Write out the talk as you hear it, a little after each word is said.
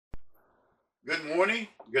Good morning,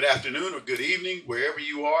 good afternoon, or good evening, wherever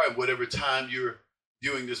you are, and whatever time you're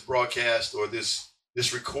viewing this broadcast or this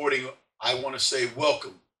recording. I want to say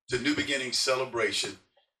welcome to New Beginning Celebration.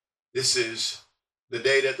 This is the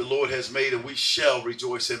day that the Lord has made, and we shall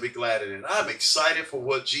rejoice and be glad in it. I'm excited for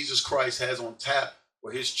what Jesus Christ has on tap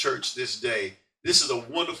for His church this day. This is a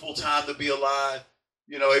wonderful time to be alive.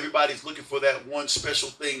 You know, everybody's looking for that one special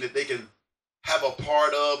thing that they can have a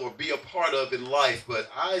part of or be a part of in life. But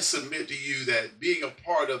I submit to you that being a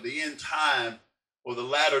part of the end time or the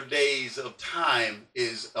latter days of time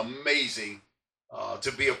is amazing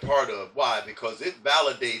to be a part of. Why? Because it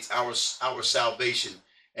validates our salvation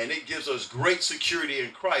and it gives us great security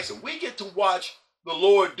in Christ. And we get to watch the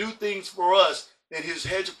Lord do things for us and his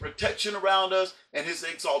hedge of protection around us and his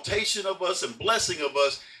exaltation of us and blessing of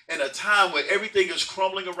us in a time where everything is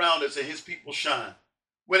crumbling around us and his people shine.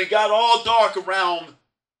 When it got all dark around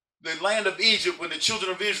the land of Egypt, when the children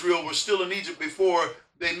of Israel were still in Egypt before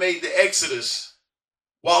they made the Exodus,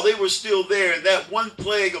 while they were still there, and that one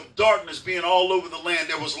plague of darkness being all over the land,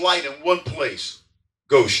 there was light in one place,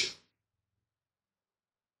 Goshen.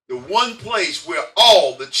 The one place where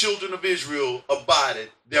all the children of Israel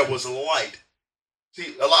abided, there was light.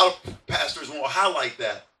 See, a lot of pastors won't highlight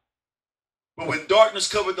that. But when darkness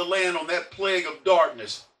covered the land on that plague of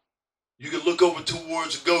darkness, you could look over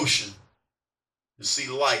towards Goshen and see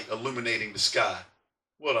light illuminating the sky.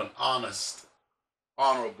 What an honest,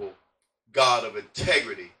 honorable God of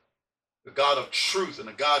integrity, the God of truth, and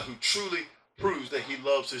a God who truly proves that he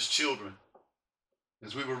loves his children.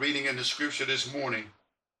 As we were reading in the scripture this morning,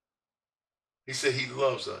 he said he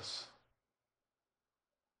loves us.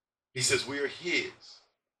 He says we are his.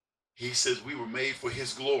 He says we were made for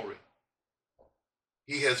his glory.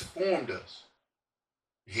 He has formed us.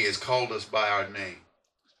 He has called us by our name.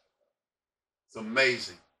 It's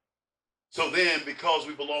amazing. So then, because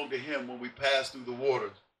we belong to him, when we pass through the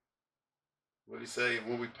waters, what did he say?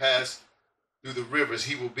 When we pass through the rivers,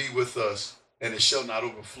 he will be with us, and it shall not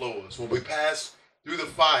overflow us. When we pass through the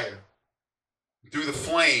fire, through the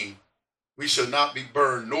flame, we shall not be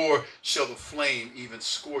burned, nor shall the flame even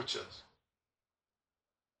scorch us.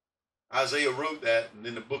 Isaiah wrote that, and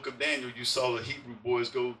in the book of Daniel, you saw the Hebrew boys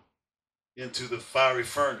go into the fiery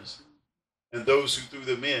furnace, and those who threw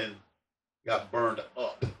them in got burned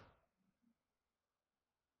up.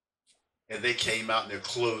 And they came out and their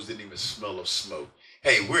clothes didn't even smell of smoke.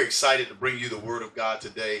 Hey, we're excited to bring you the word of God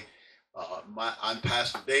today. I'm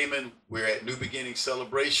Pastor Damon. We're at New Beginning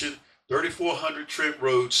Celebration, 3400 Trent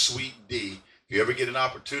Road, Suite D. If you ever get an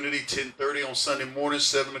opportunity, 10:30 on Sunday morning,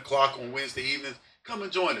 7 o'clock on Wednesday evenings, come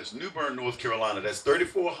and join us. New Bern, North Carolina. That's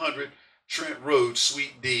 3400 Trent Road,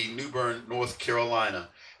 Suite D, New Bern, North Carolina.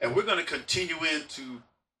 And we're going to continue into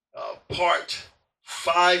part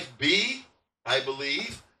 5B, I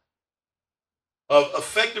believe, of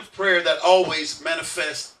effective prayer that always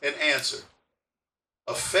manifests an answer.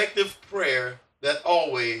 Effective prayer that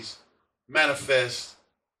always manifests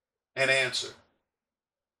an answer.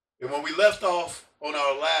 And when we left off on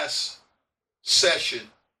our last session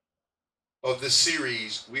of this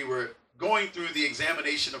series, we were going through the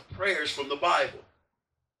examination of prayers from the Bible.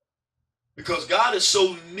 Because God is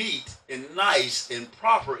so neat and nice and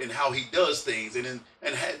proper in how he does things and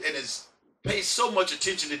pays so much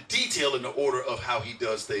attention to detail in the order of how he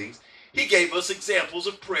does things. He gave us examples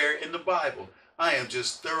of prayer in the Bible. I am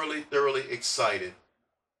just thoroughly excited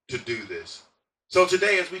to do this. So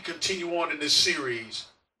today, as we continue on in this series,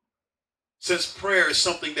 since prayer is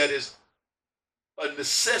something that is a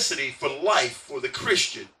necessity for life for the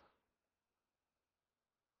Christian,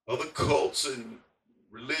 other cults and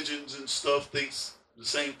religions and stuff thinks the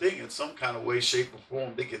same thing in some kind of way, shape, or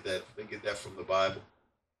form. They get that from the Bible.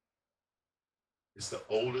 It's the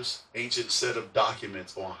oldest ancient set of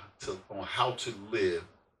documents on how to live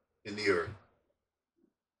in the earth.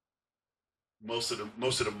 Most of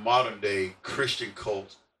the modern day Christian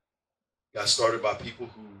cults got started by people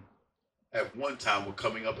who at one time were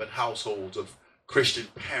coming up in households of Christian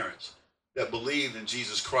parents that believed in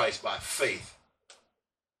Jesus Christ by faith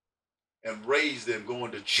and raised them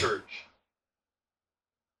going to church,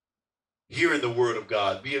 hearing the word of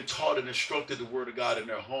God, being taught and instructed the word of God in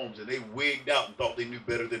their homes, and they wigged out and thought they knew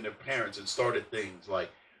better than their parents and started things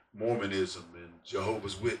like Mormonism and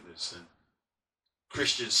Jehovah's Witness and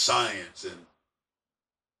Christian Science and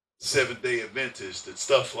Seventh-day Adventist and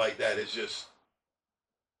stuff like that. It's just,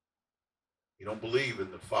 you don't believe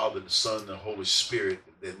in the Father, the Son, and the Holy Spirit,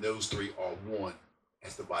 then those three are one,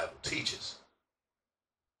 as the Bible teaches.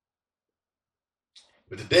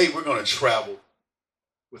 But today we're going to travel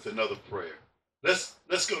with another prayer. Let's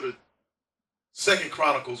go to 2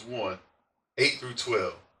 Chronicles 1, 8 through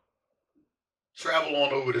 12. travel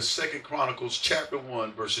on over to 2 Chronicles chapter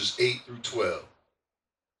 1, verses 8 through 12.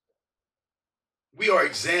 We are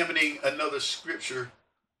examining another scripture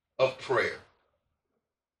of prayer.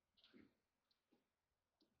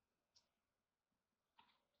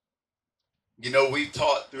 You know, we've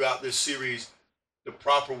taught throughout this series the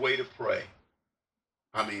proper way to pray.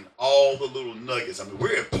 I mean, all the little nuggets. I mean,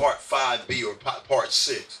 we're in part 5B or part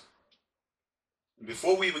 6. And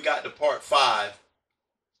before we even got to part 5,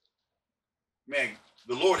 man,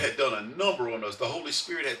 the Lord had done a number on us. The Holy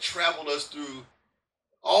Spirit had traveled us through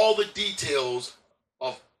all the details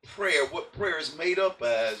of prayer, what prayer is made up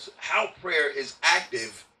as, how prayer is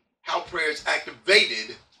active, how prayer is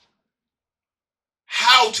activated,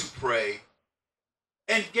 how to pray,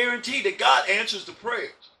 and guarantee that God answers the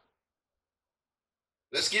prayers.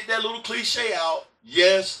 Let's get that little cliche out.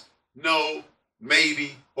 Yes, no,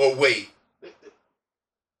 maybe, or wait.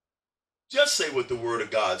 Just say what the Word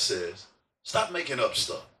of God says. Stop making up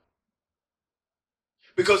stuff.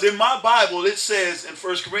 Because in my Bible, it says in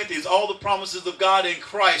 1 Corinthians, all the promises of God in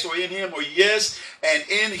Christ or in him are yes, and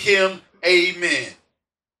in him, amen.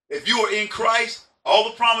 If you are in Christ, all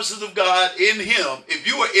the promises of God in him, if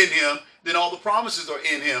you are in him, then all the promises are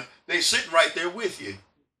in him. They're sitting right there with you.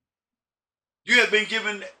 You have been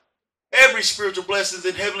given every spiritual blessings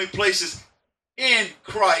in heavenly places in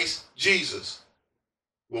Christ Jesus.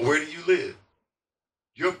 Well, where do you live?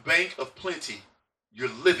 Your bank of plenty, you're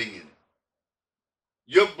living in it.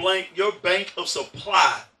 Your bank of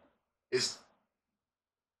supply is,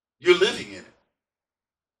 you're living in it.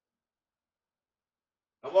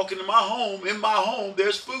 I walk into my home. In my home,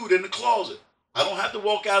 there's food in the closet. I don't have to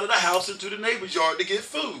walk out of the house into the neighbor's yard to get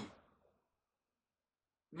food.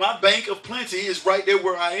 My bank of plenty is right there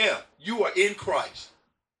where I am. You are in Christ.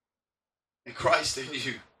 And Christ in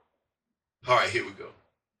you. All right, here we go.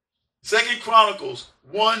 2 Chronicles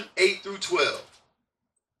 1, 8 through 12.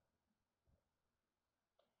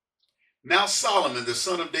 Now Solomon, the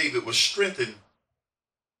son of David, was strengthened.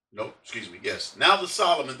 Now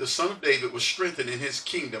Solomon, the son of David, was strengthened in his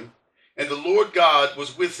kingdom, and the Lord God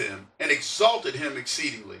was with him, and exalted him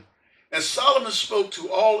exceedingly. And Solomon spoke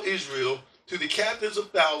to all Israel, to the captains of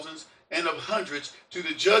thousands and of hundreds, to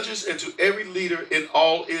the judges and to every leader in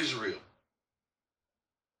all Israel,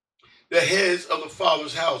 the heads of the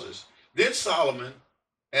fathers' houses. Then Solomon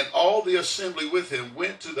and all the assembly with him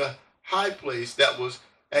went to the high place that was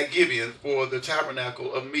at Gibeon, for the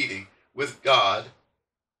tabernacle of meeting with God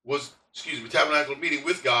was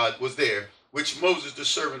there, which Moses, the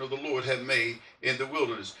servant of the Lord, had made in the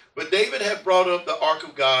wilderness. But David had brought up the ark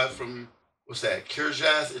of God from,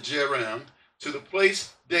 Kirjath Jearim, to the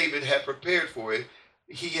place David had prepared for it.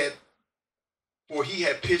 He had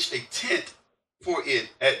pitched a tent for it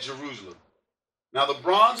at Jerusalem. Now the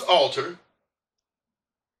bronze altar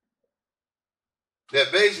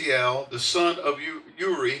that Bezalel, the son of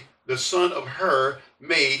Uri, the son of Hur,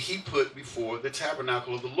 made, he put before the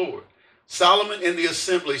tabernacle of the Lord. Solomon and the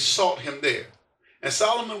assembly sought him there. And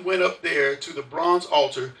Solomon went up there to the bronze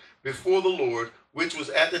altar before the Lord, which was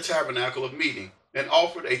at the tabernacle of meeting, and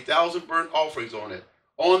offered 1,000 burnt offerings on it.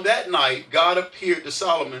 On that night, God appeared to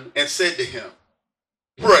Solomon and said to him,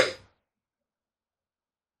 pray.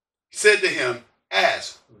 He said to him,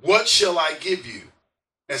 ask, what shall I give you?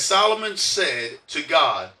 And Solomon said to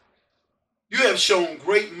God, you have shown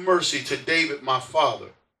great mercy to David my father,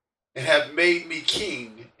 and have made me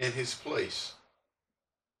king in his place.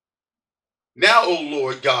 Now, O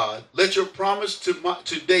Lord God, let your promise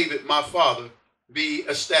to David my father be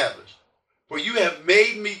established. For you have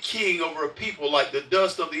made me king over a people like the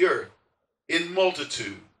dust of the earth, in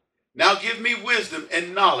multitude. Now give me wisdom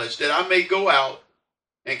and knowledge, that I may go out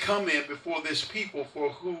and come in before this people, for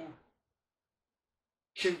who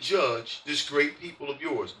can judge this great people of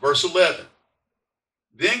yours. Verse 11.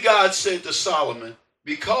 Then God said to Solomon,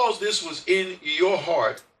 because this was in your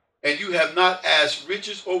heart, and you have not asked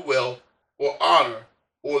riches or wealth or honor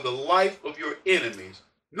or the life of your enemies,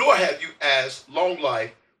 nor have you asked long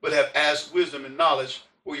life, but have asked wisdom and knowledge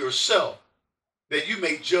for yourself, that you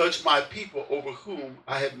may judge my people over whom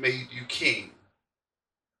I have made you king.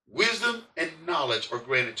 Wisdom and knowledge are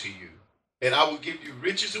granted to you, and I will give you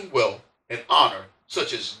riches and wealth and honor,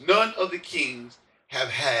 such as none of the kings have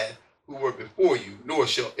had who were before you, nor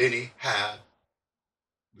shall any have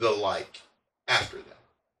the like after that.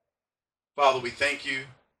 Father, we thank you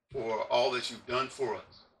for all that you've done for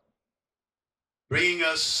us, bringing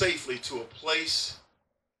us safely to a place,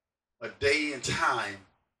 a day and time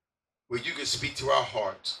where you can speak to our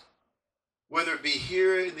hearts, whether it be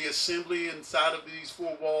here in the assembly inside of these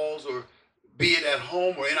four walls, or be it at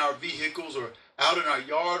home or in our vehicles or out in our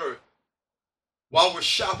yard or While we're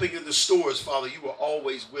shopping in the stores, Father, you are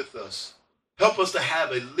always with us. Help us to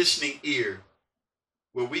have a listening ear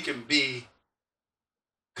where we can be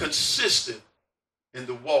consistent in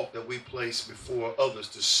the walk that we place before others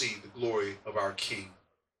to see the glory of our King.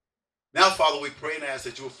 Now, Father, we pray and ask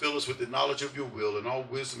that you will fill us with the knowledge of your will and all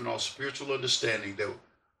wisdom and all spiritual understanding, that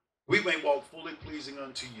we may walk fully pleasing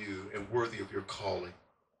unto you and worthy of your calling.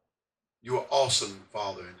 You are awesome,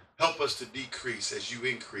 Father, and help us to decrease as you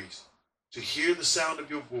increase, to hear the sound of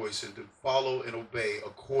your voice and to follow and obey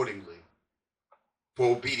accordingly.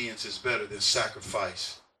 For obedience is better than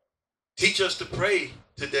sacrifice. Teach us to pray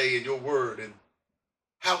today in your word and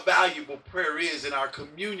how valuable prayer is in our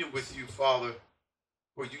communion with you, Father,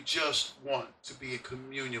 for you just want to be in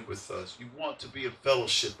communion with us. You want to be in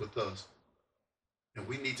fellowship with us. And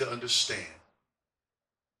we need to understand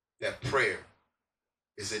that prayer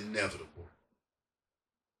is inevitable.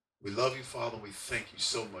 We love you, Father. We thank you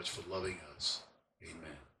so much for loving us.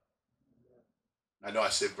 Amen. I know I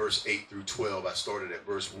said verse 8 through 12. I started at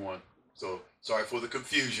verse 1. So sorry for the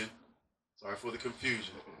confusion. Sorry for the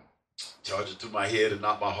confusion. Charge it to my head and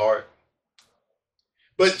not my heart.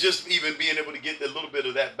 But just even being able to get a little bit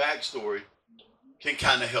of that backstory can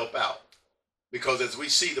kind of help out. Because as we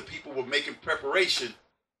see, the people were making preparation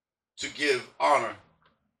to give honor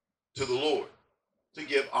to the Lord, to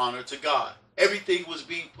give honor to God. Everything was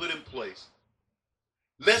being put in place.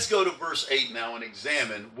 Let's go to verse 8 now and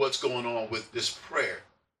examine what's going on with this prayer.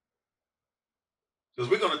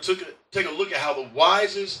 Because we're going to take a look at how the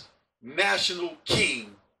wisest national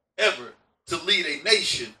king ever to lead a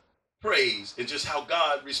nation prays, and just how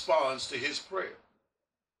God responds to his prayer.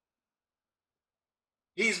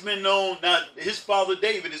 He's been known, now his father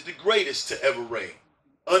David is the greatest to ever reign,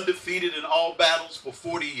 undefeated in all battles for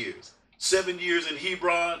 40 years. 7 years in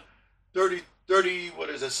Hebron, 33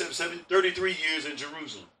 years in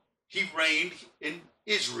Jerusalem. He reigned in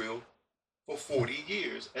Israel for 40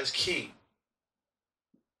 years as king.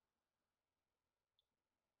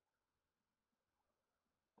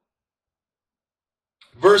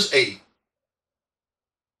 Verse 8.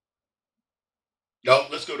 Y'all,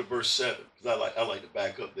 let's go to verse 7, because I like to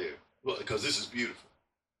back up there, because this is beautiful.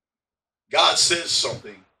 God says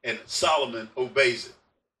something, and Solomon obeys it.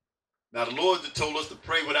 Now, the Lord told us to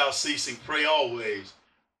pray without ceasing, pray always.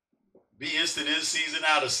 Be instant in season,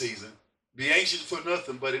 out of season. Be anxious for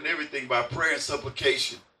nothing, but in everything by prayer and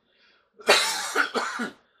supplication.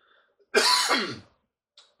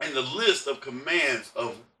 And the list of commands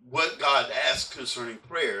of what God asks concerning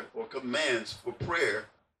prayer, or commands for prayer,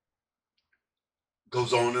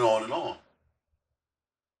 goes on and on and on.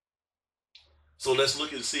 So let's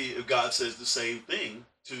look and see if God says the same thing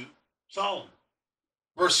to Solomon.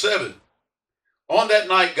 Verse 7. On that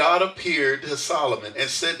night, God appeared to Solomon and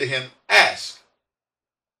said to him, ask,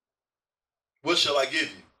 what shall I give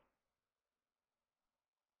you?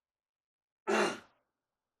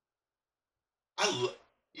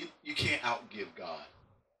 You can't outgive God.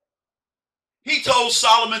 He told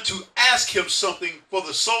Solomon to ask him something for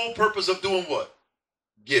the sole purpose of doing what?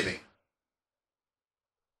 Giving.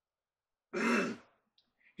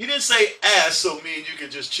 He didn't say ask so me and you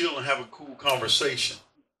can just chill and have a cool conversation.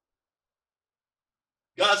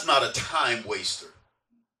 God's not a time waster.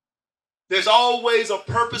 There's always a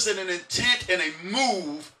purpose and an intent and a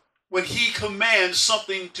move when he commands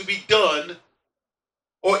something to be done,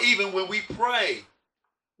 or even when we pray.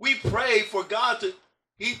 We pray for God to,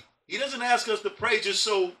 he doesn't ask us to pray just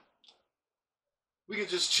so we can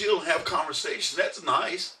just chill and have conversation. That's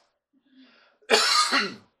nice.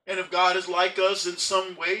 And if God is like us in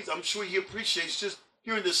some ways, I'm sure he appreciates just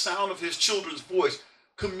hearing the sound of his children's voice,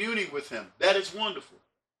 communing with him. That is wonderful.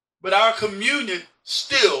 But our communion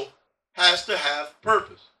still has to have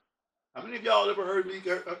purpose. How many of y'all ever heard me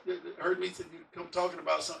come talking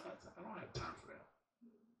about something? I don't have time for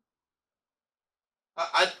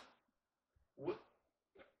that.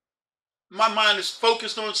 My mind is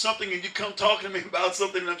focused on something, and you come talking to me about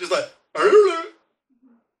something, and I'm just like,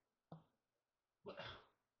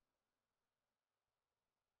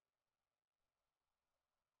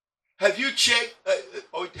 have you checked,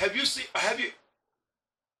 or have you seen, I'm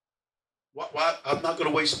not going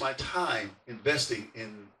to waste my time investing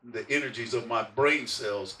in the energies of my brain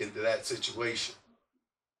cells into that situation.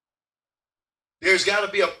 There's got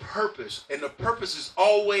to be a purpose, and the purpose is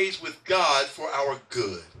always with God for our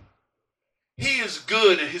good. He is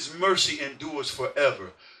good, and his mercy endures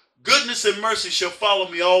forever. Goodness and mercy shall follow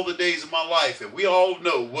me all the days of my life, and we all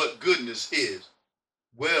know what goodness is.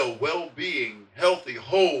 Well-being, healthy,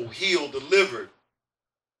 whole, healed, delivered.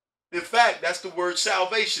 In fact, that's the word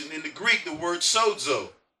salvation. In the Greek, the word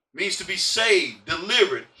sozo. Means to be saved,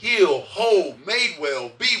 delivered, healed, whole, made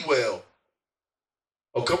well, be well.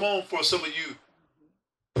 Oh, come on for some of you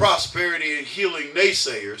prosperity and healing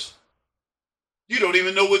naysayers. You don't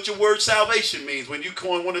even know what your word salvation means when you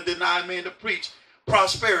want to deny man to preach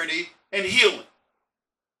prosperity and healing.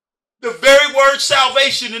 The very word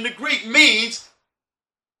salvation in the Greek means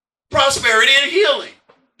prosperity and healing,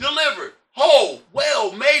 delivered, whole,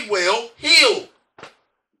 well, made well, healed.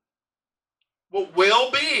 Well,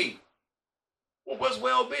 well-being. Well, what's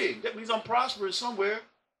well-being? That means I'm prosperous somewhere.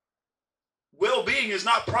 Well-being is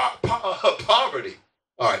not poverty.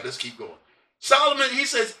 All right, let's keep going. Solomon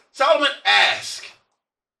asked,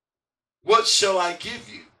 what shall I give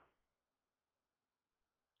you?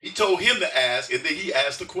 He told him to ask, and then he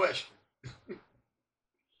asked the question.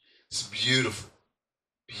 It's beautiful.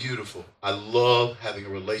 Beautiful. I love having a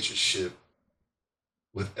relationship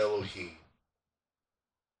with Elohim,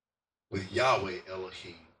 with Yahweh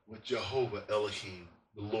Elohim, with Jehovah Elohim,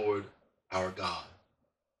 the Lord our God.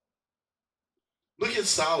 Look at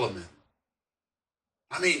Solomon.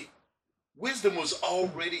 I mean, wisdom was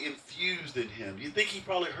already infused in him. You think he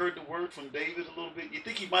probably heard the word from David a little bit? You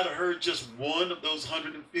think he might have heard just one of those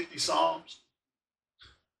 150 Psalms?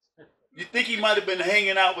 You think he might have been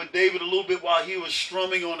hanging out with David a little bit while he was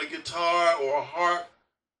strumming on a guitar or a harp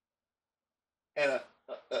and an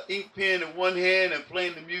ink pen in one hand and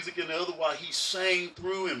playing the music in the other while he sang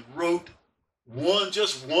through and wrote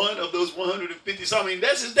just one of those 150 Psalms? I mean,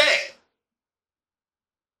 that's his dad.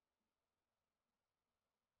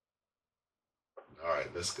 All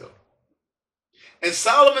right, let's go. And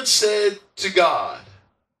Solomon said to God,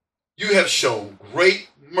 you have shown great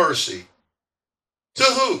mercy. To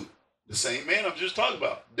who? The same man I'm just talking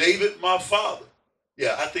about. David, my father.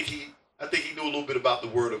 Yeah, I think he knew a little bit about the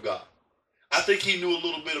word of God. I think he knew a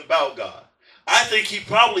little bit about God. I think he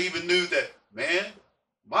probably even knew that, man,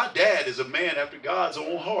 my dad is a man after God's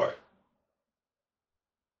own heart.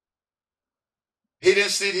 He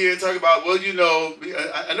didn't sit here and talk about, well, you know,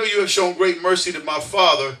 I know you have shown great mercy to my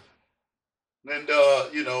father. And,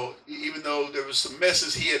 you know, even though there was some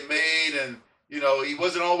messes he had made and, you know, he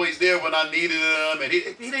wasn't always there when I needed him. And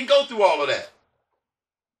he didn't go through all of that.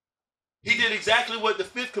 He did exactly what the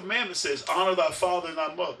fifth commandment says, honor thy father and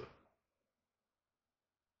thy mother.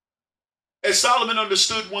 And Solomon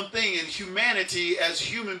understood one thing: in humanity, as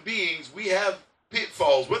human beings, we have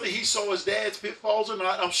pitfalls. Whether he saw his dad's pitfalls or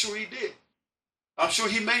not, I'm sure he did. I'm sure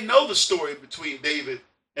he may know the story between David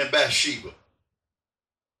and Bathsheba.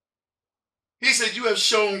 He said, you have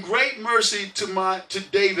shown great mercy to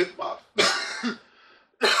David, my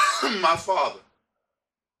father.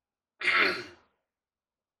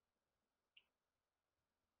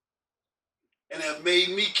 And have made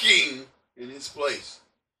me king in his place.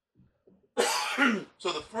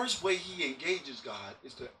 So the first way he engages God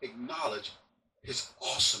is to acknowledge his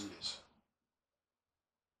awesomeness.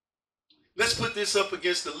 Let's put this up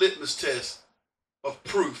against the litmus test of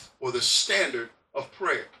proof, or the standard of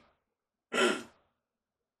prayer.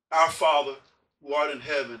 Our Father, who art in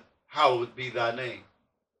heaven, hallowed be thy name.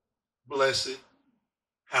 Blessed,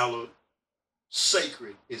 hallowed,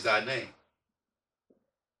 sacred is thy name.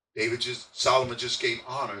 Solomon just gave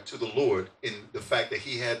honor to the Lord in the fact that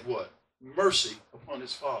he had what? Mercy upon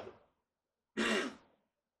his father.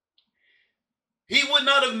 He would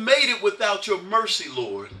not have made it without your mercy,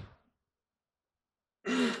 Lord.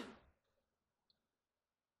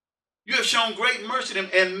 You have shown great mercy to him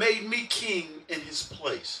and made me king in his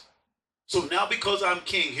place. So now, because I'm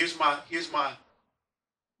king, here's my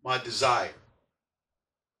desire.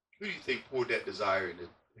 Who do you think poured that desire into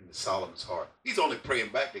Solomon's heart? He's only praying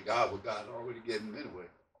back to God what God had already given him anyway.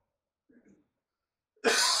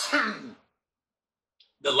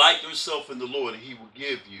 Delight yourself in the Lord, and he will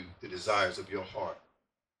give you the desires of your heart.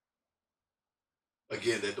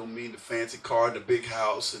 Again, that don't mean the fancy car and the big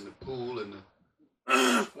house and the pool and the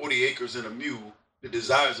 40 acres and a mule. The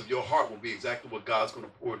desires of your heart will be exactly what God's going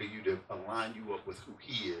to pour to you to align you up with who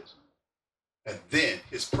he is, and then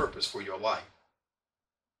his purpose for your life.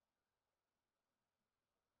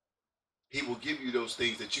 He will give you those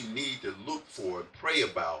things that you need to look for and pray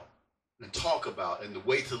about and talk about, and the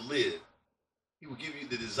way to live. He will give you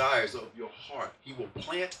the desires of your heart. He will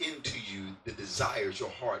plant into you the desires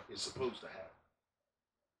your heart is supposed to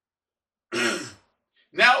have.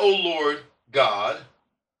 Now, O Lord God,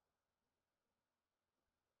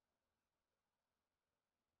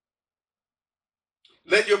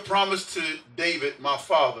 let your promise to David, my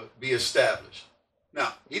father, be established.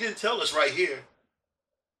 Now, he didn't tell us right here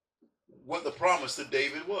what the promise to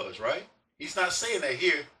David was, right? He's not saying that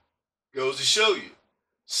here. Goes to show you.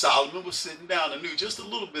 Solomon was sitting down and knew just a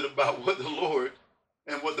little bit about what the Lord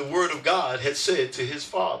and what the word of God had said to his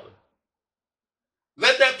father.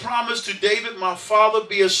 Let that promise to David, my father,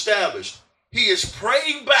 be established. He is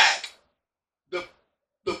praying back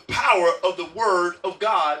the power of the word of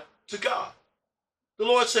God to God. The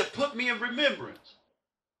Lord said, put me in remembrance.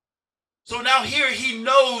 So now here he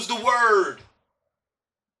knows the word,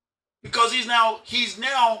 because he's now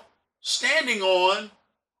standing on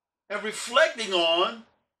and reflecting on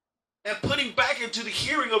and putting back into the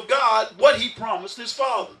hearing of God what he promised his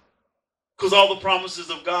father. Because all the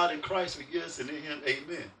promises of God in Christ are yes, and in him,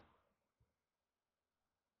 amen.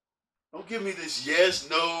 Don't give me this yes,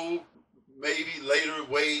 no, maybe, later,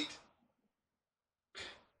 wait.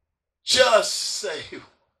 Just say.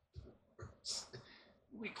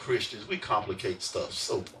 We Christians, we complicate stuff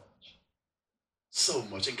so much. So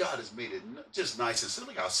much. And God has made it just nice and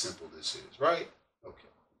simple. Look how simple this is, right? Okay.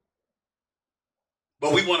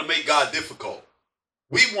 But we want to make God difficult.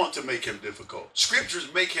 We want to make him difficult.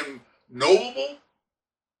 Scriptures make him knowable,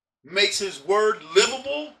 makes his word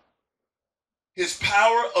livable, his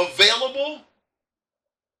power available,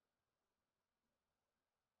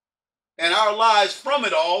 and our lives from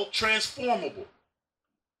it all transformable.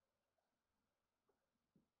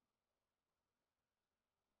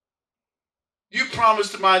 You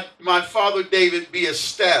promised my father David be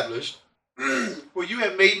established, for you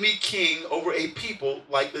have made me king over a people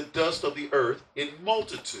like the dust of the earth in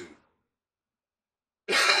multitude.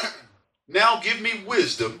 Now give me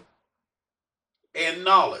wisdom and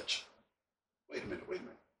knowledge. Wait a minute.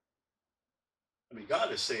 I mean,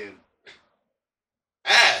 God is saying,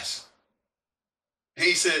 ask. And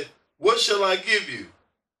he said, what shall I give you?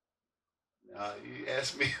 Now, you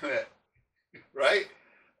ask me that, right?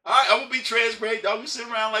 All right, I'm going to be transparent. Don't be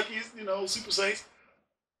sitting around like he's, super saints.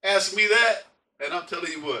 Ask me that, and I'm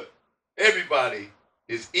telling you what, everybody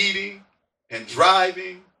is eating and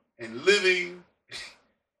driving and living.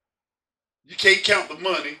 You can't count the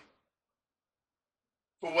money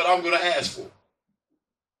for what I'm going to ask for.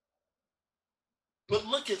 But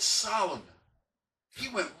look at Solomon. He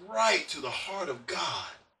went right to the heart of God.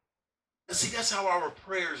 And see, that's how our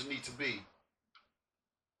prayers need to be.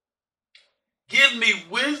 Give me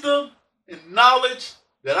wisdom and knowledge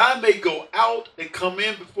that I may go out and come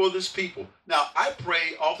in before this people. Now, I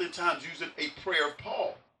pray oftentimes using a prayer of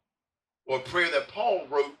Paul, or a prayer that Paul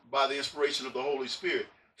wrote by the inspiration of the Holy Spirit.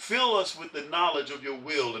 Fill us with the knowledge of your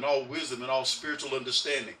will and all wisdom and all spiritual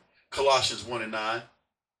understanding. Colossians 1:9.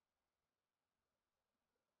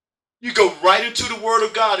 You go right into the word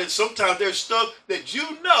of God, and sometimes there's stuff that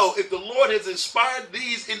if the Lord has inspired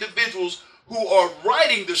these individuals who are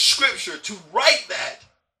writing the scripture to write that,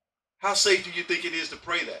 how safe do you think it is to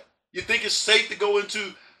pray that? You think it's safe to go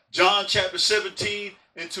into John chapter 17,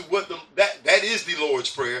 into what that is the Lord's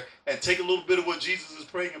Prayer, and take a little bit of what Jesus is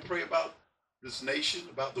praying and pray about this nation,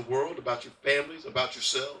 about the world, about your families, about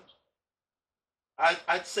yourselves?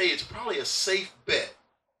 I'd say it's probably a safe bet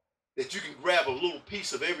that you can grab a little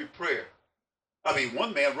piece of every prayer. I mean,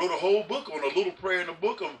 one man wrote a whole book on a little prayer in the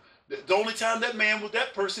book of the only time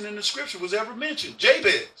that person in the scripture was ever mentioned,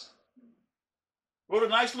 Jabez. Wrote a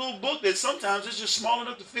nice little book that sometimes is just small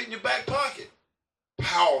enough to fit in your back pocket.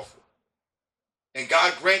 Powerful. And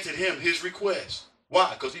God granted him his request.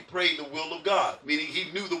 Why? Because he prayed the will of God, meaning he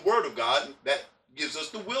knew the word of God, and that gives us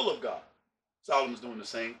the will of God. Solomon's doing the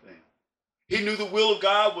same thing. He knew the will of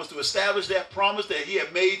God was to establish that promise that he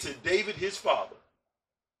had made to David, his father.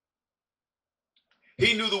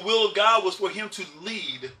 He knew the will of God was for him to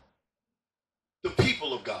lead the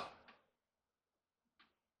people of God.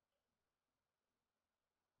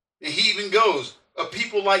 And he even goes, a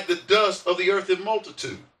people like the dust of the earth in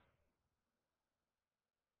multitude.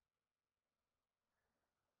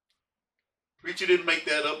 Preacher didn't make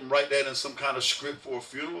that up and write that in some kind of script for a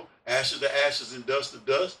funeral. Ashes to ashes and dust to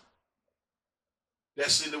dust.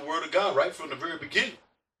 That's in the word of God right from the very beginning.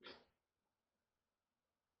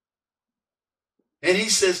 And he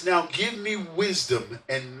says, now give me wisdom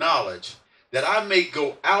and knowledge that I may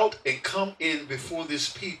go out and come in before this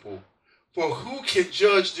people. For who can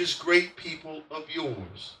judge this great people of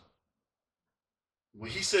yours? When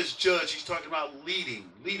he says judge, he's talking about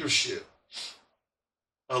leadership.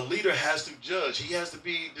 A leader has to judge. He has to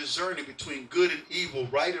be discerning between good and evil,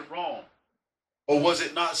 right and wrong. Or was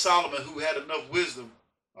it not Solomon who had enough wisdom?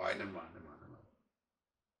 All right, never mind.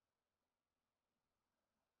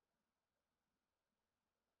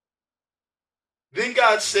 Then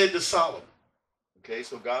God said to Solomon, okay,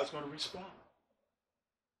 so God's going to respond.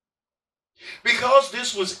 Because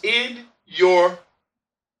this was in your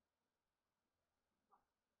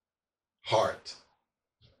heart.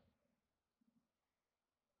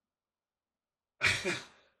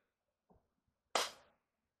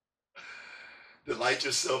 Delight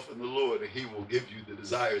yourself in the Lord, and he will give you the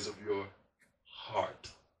desires of your heart.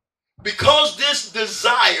 Because this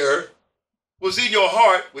desire was in your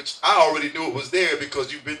heart, which I already knew it was there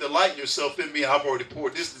because you've been delighting yourself in me. I've already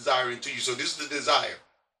poured this desire into you. So this is the desire.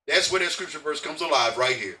 That's where that scripture verse comes alive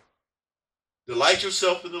right here. Delight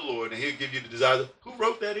yourself in the Lord, and he'll give you the desire. Who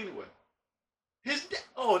wrote that anyway?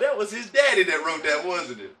 That was his daddy that wrote that,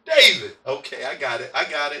 wasn't it? David. Okay, I got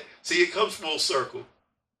it. See, it comes full circle.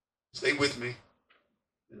 Stay with me,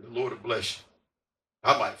 and the Lord will bless you.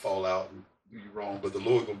 I might fall out and do you wrong, but the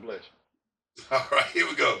Lord will bless you. All right, here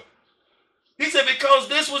we go. He said, because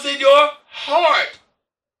this was in your heart,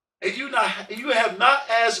 and you have not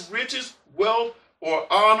asked riches, wealth, or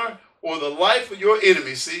honor, or the life of your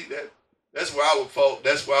enemy. See, that's where I would fall.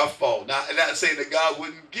 That's where I fall. Now, I'm not saying that God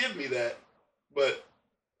wouldn't give me that, but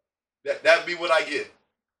that'd be what I get,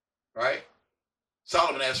 right?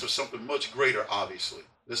 Solomon asked for something much greater, obviously.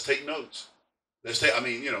 Let's take notes. You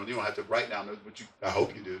don't have to write down notes, but I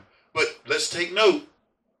hope you do. But let's take note.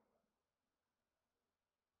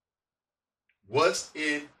 What's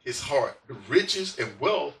in his heart? The riches and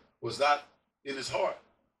wealth was not in his heart.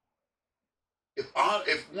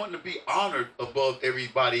 If wanting to be honored above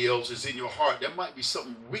everybody else is in your heart, there might be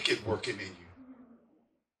something wicked working in you.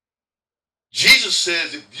 Jesus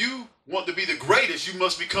says if you want to be the greatest, you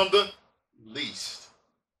must become the least.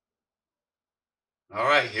 All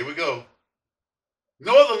right, here we go.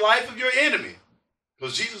 Nor the life of your enemy.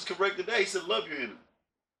 Because Jesus corrected that. He said, love your enemy.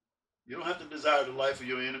 You don't have to desire the life of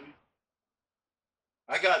your enemy.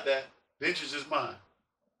 I got that. Vengeance is mine.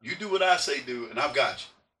 You do what I say do, and I've got you.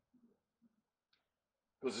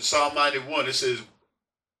 Because in Psalm 91, it says,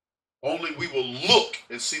 only we will look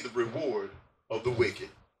and see the reward of the wicked,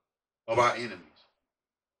 of our enemies.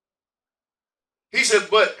 He said,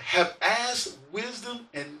 but have asked wisdom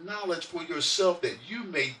and knowledge for yourself that you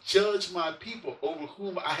may judge my people over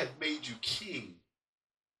whom I have made you king.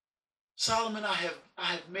 Solomon, I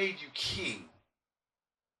have made you king.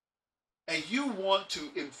 And you want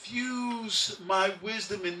to infuse my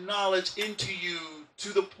wisdom and knowledge into you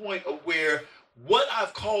to the point of where what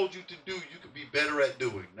I've called you to do, you could be better at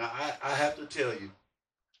doing. Now, I have to tell you,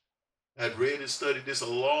 I'd read and studied this a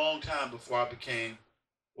long time before I became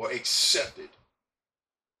or accepted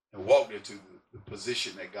and walked into the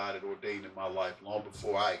position that God had ordained in my life long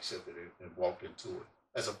before I accepted it and walked into it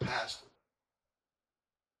as a pastor.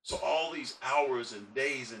 So all these hours and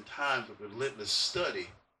days and times of relentless study,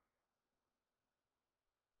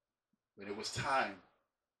 when it was time,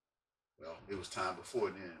 well, it was time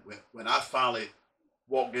before then. When I finally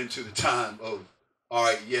walked into the time of, all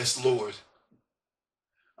right, yes, Lord,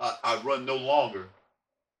 I run no longer.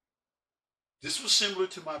 This was similar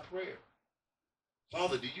to my prayer.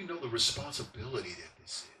 Father, do you know the responsibility that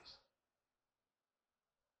this is?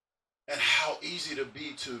 And how easy to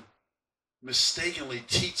be to mistakenly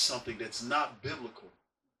teach something that's not biblical.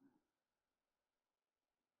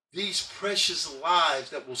 These precious lives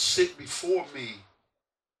that will sit before me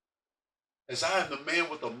as I am the man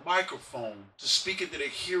with a microphone to speak into their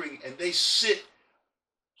hearing, and they sit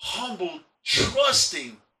humble,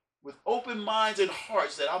 trusting, with open minds and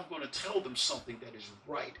hearts that I'm going to tell them something that is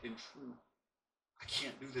right and true. I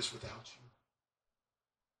can't do this without you.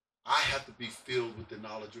 I have to be filled with the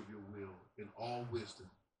knowledge of your will in all wisdom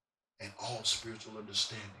and all spiritual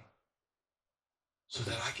understanding so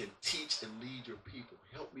that I can teach and lead your people.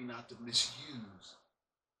 Help me not to misuse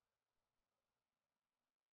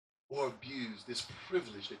or abuse this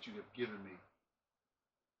privilege that you have given me.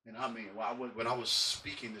 And I mean, when I was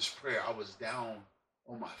speaking this prayer, I was down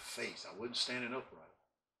on my face. I wasn't standing upright,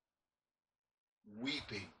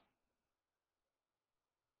 weeping.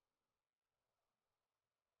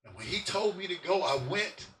 And when he told me to go, I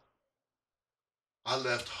went. I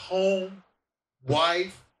left home,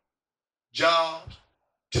 wife, jobs,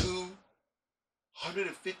 two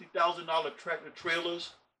 $150,000 tractor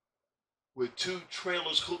trailers with 2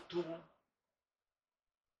 trailers hooked to them,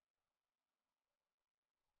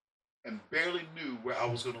 and barely knew where I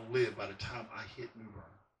was going to live by the time I hit New Bern.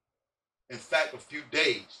 In fact, a few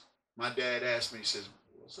days, my dad asked me, he says,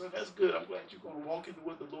 well, son, that's good. I'm glad you're going to walk into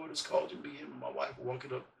what the Lord has called you. Me, him, and my wife were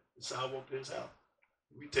walking up the sidewalk to his house.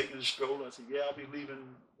 We taking a stroll. I said, yeah, I'll be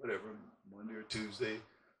leaving, whatever, Monday or Tuesday,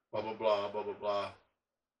 blah, blah, blah, blah, blah, blah.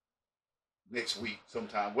 Next week,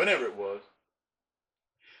 sometime, whenever it was.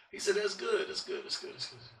 He said, that's good, that's good, that's good, that's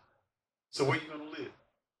good. So where are you going to live?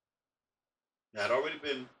 Now, I'd already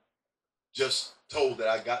been just told that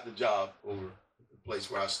I got the job over the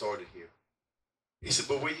place where I started here. He said,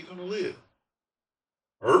 but where are you going to live?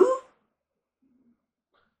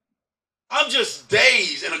 I'm just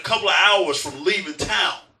days and a couple of hours from leaving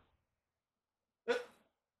town.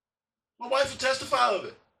 My wife will testify of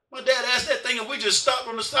it. My dad asked that thing and we just stopped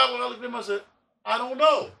on the sidewalk. I looked at him, I said, I don't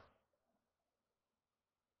know.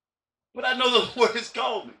 But I know the Lord has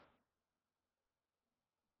called me.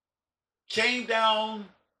 Came down,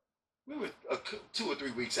 we were 2 or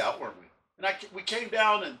 3 weeks out, weren't we? And we came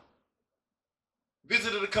down and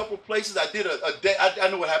visited a couple of places. I did a day, I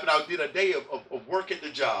know what happened. I did a day of work at the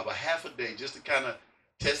job, a half a day, just to kind of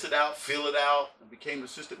test it out, feel it out. I became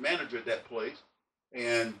assistant manager at that place.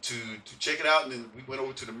 And to check it out, and then we went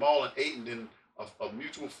over to the mall and ate, and then a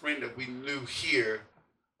mutual friend that we knew here,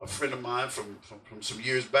 a friend of mine from some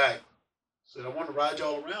years back, said, I want to ride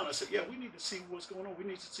y'all around. I said, yeah, we need to see what's going on. We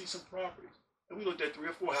need to see some properties. And we looked at 3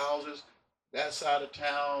 or 4 houses, that side of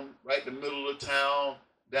town, right in the middle of town,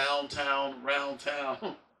 downtown, around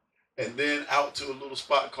town, and then out to a little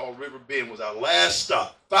spot called River Bend was our last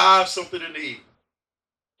stop, 5 something in the evening,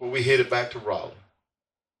 before we headed back to Raleigh.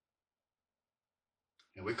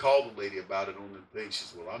 And we called the lady about it on the thing. She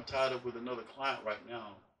said, well, I'm tied up with another client right now.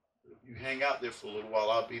 If you hang out there for a little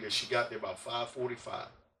while, I'll be there. She got there about 5:45.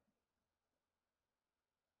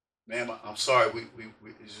 Ma'am, I'm sorry.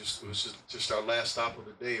 It was just our last stop of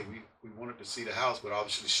the day. We wanted to see the house, but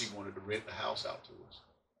obviously she wanted to rent the house out to us.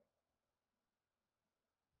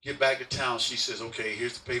 Get back to town. She says, okay,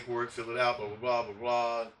 here's the paperwork. Fill it out, blah, blah, blah, blah,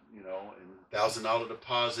 blah. You know, and $1,000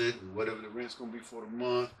 deposit and whatever the rent's going to be for the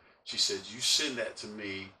month. She said, you send that to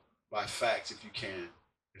me by fax if you can,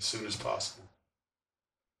 as soon as possible.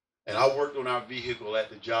 And I worked on our vehicle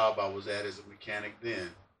at the job I was at as a mechanic then.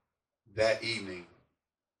 That evening,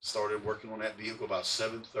 started working on that vehicle about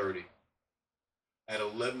 7:30. At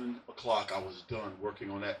 11 o'clock, I was done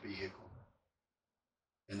working on that vehicle.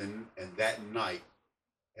 And that night,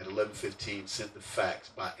 at 11:15, sent the fax.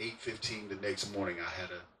 By 8:15 the next morning, I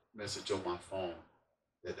had a message on my phone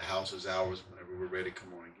that the house is ours. Whenever we're ready,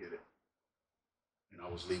 come on and get it. And I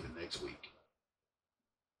was leaving next week.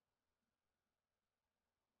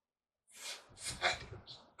 In fact, it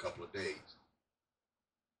was a couple of days.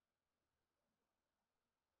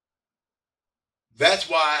 That's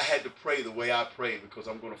why I had to pray the way I prayed, because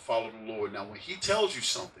I'm going to follow the Lord. Now, when he tells you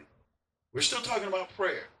something, we're still talking about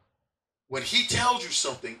prayer. When he tells you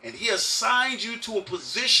something and he assigns you to a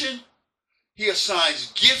position, he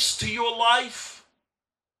assigns gifts to your life,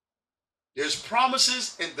 there's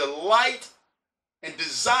promises and delight and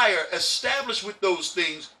desire established with those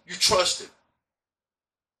things, you trust him.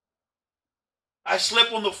 I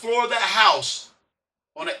slept on the floor of that house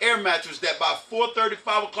on an air mattress that by 4:30,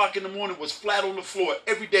 5 o'clock in the morning was flat on the floor.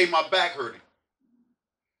 Every day my back hurting.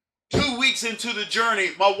 2 weeks into the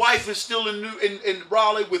journey, my wife is still in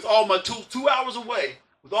Raleigh with all my tools, 2 hours away,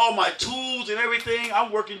 with all my tools and everything.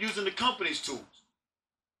 I'm working using the company's tools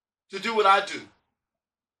to do what I do.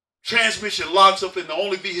 Transmission locks up in the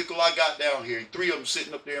only vehicle I got down here. 3 of them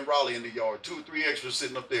sitting up there in Raleigh in the yard. 2 or 3 extras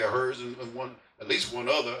sitting up there, hers and one, at least one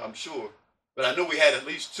other, I'm sure. But I know we had at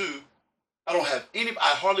least 2. I don't have any,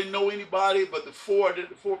 I hardly know anybody but the 4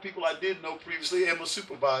 people I did know previously and my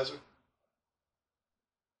supervisor.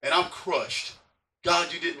 And I'm crushed.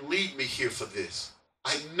 God, you didn't lead me here for this.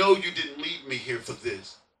 I know you didn't lead me here for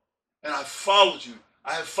this. And I followed you.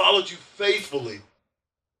 I have followed you faithfully.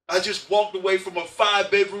 I just walked away from a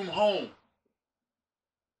 5-bedroom home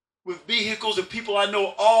with vehicles and people I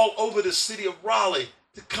know all over the city of Raleigh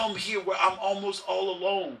to come here where I'm almost all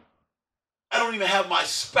alone. I don't even have my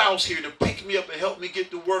spouse here to pick me up and help me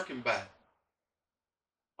get to work and back.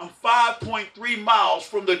 I'm 5.3 miles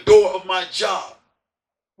from the door of my job,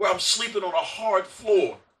 where I'm sleeping on a hard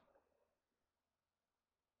floor.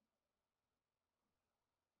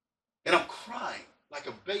 And I'm crying like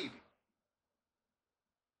a baby.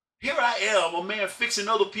 Here I am, a man fixing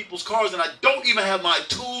other people's cars, and I don't even have my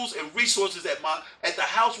tools and resources at the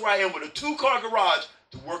house where I am with a 2-car garage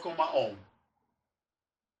to work on my own.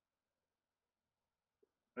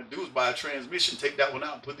 What I do is buy a transmission, take that one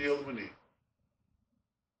out, and put the other one in.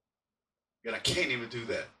 And I can't even do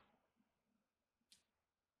that.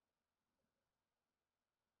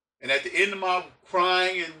 And at the end of my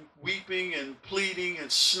crying and weeping and pleading and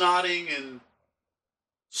snotting and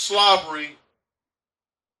slobbering,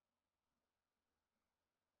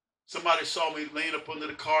 somebody saw me laying up under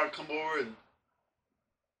the car and come over and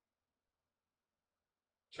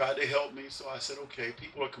tried to help me. So I said, okay,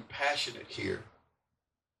 people are compassionate here.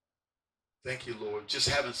 Thank you, Lord. Just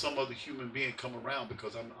having some other human being come around,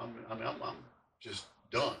 because I'm just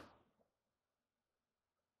done.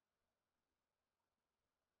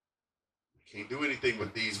 I can't do anything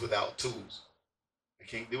with these without tools. I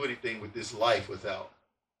can't do anything with this life without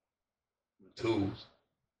tools.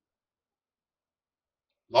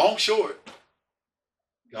 Long, short,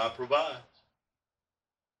 God provides.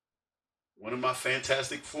 One of my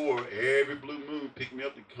Fantastic Four, every blue moon, pick me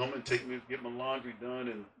up to come and take me to get my laundry done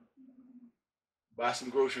and buy some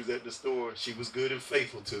groceries at the store. She was good and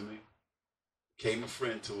faithful to me. Became a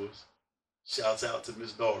friend to us. Shouts out to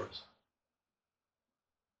Miss Doris.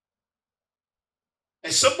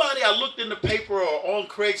 And somebody, I looked in the paper or on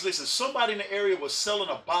Craigslist, and somebody in the area was selling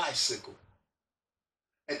a bicycle.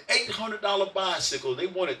 An $800 bicycle. They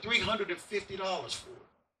wanted $350 for it.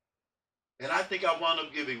 And I think I wound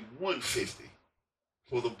up giving $150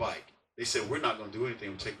 for the bike. They said, we're not going to do anything.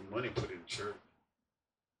 We'll take the money and put it in church.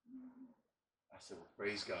 I said, well,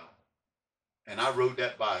 praise God. And I rode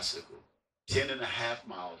that bicycle 10.5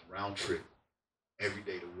 miles round trip every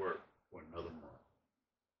day to work for another month.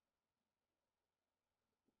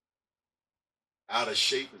 Out of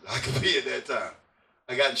shape as I could be at that time.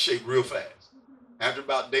 I got in shape real fast. After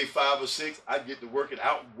about day 5 or 6, I'd get to work and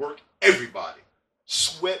outwork everybody.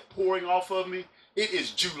 Sweat pouring off of me. It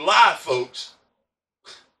is July, folks.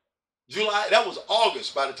 July, that was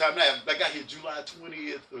August by the time I got here, July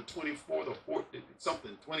 20th or 24th or 4th,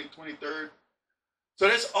 something, 23rd. So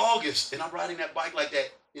that's August, and I'm riding that bike like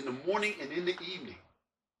that in the morning and in the evening.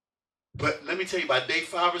 But let me tell you, by day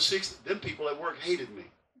 5 or 6, them people at work hated me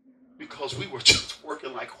because we were just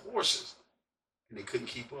working like horses, and they couldn't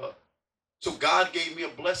keep up. So God gave me a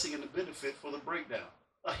blessing and a benefit for the breakdown,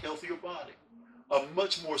 a healthier body, a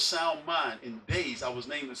much more sound mind. In days, I was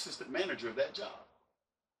named assistant manager of that job.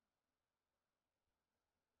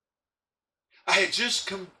 I had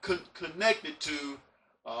just connected to,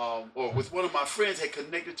 or with one of my friends, had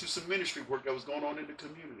connected to some ministry work that was going on in the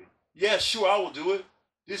community. Yeah, sure, I will do it.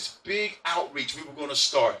 This big outreach we were going to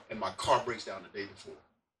start, and my car breaks down the day before.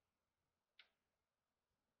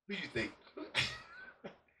 Who do you think?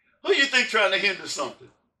 Who do you think trying to hinder something?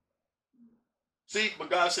 See,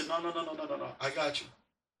 but God said, no, I got you.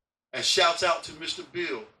 And shouts out to Mr.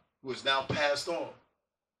 Bill, who is now passed on.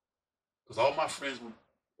 Because all my friends were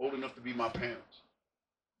old enough to be my parents.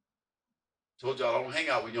 Told y'all I don't hang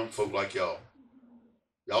out with young folk like y'all.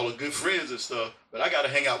 Y'all are good friends and stuff, but I got to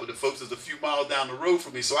hang out with the folks that's a few miles down the road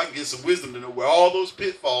from me so I can get some wisdom to know where all those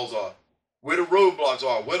pitfalls are, where the roadblocks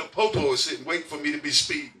are, where the popo is sitting waiting for me to be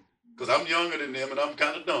speeding. Because I'm younger than them and I'm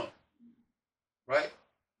kind of dumb. Right?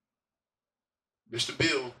 Mr.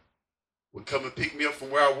 Bill would come and pick me up from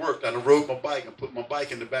where I worked. I'd rode my bike and put my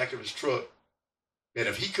bike in the back of his truck. And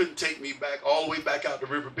if he couldn't take me back all the way back out to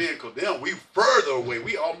River Bend, because then we further away,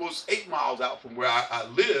 we almost 8 miles out from where I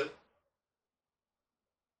live.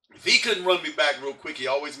 If he couldn't run me back real quick, he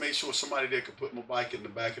always made sure somebody there could put my bike in the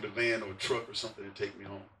back of the van or truck or something and take me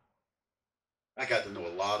home. I got to know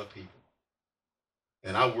a lot of people.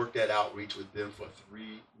 And I worked that outreach with them for 3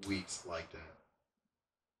 weeks like that.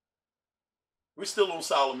 We're still on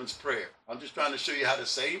Solomon's prayer. I'm just trying to show you how the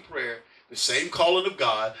same prayer, the same calling of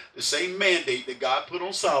God, the same mandate that God put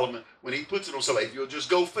on Solomon, when he puts it on somebody, if you'll just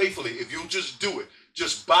go faithfully, if you'll just do it,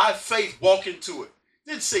 just by faith, walk into it.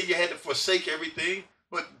 Didn't say you had to forsake everything,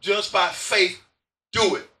 but just by faith,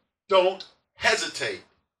 do it. Don't hesitate.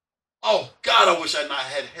 Oh, God, I wish I not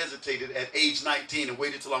had hesitated at age 19 and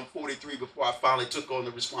waited till I'm 43 before I finally took on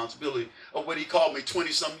the responsibility of what he called me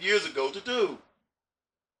 20-some years ago to do.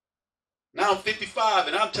 Now I'm 55,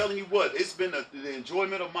 and I'm telling you what, it's been the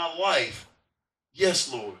enjoyment of my life.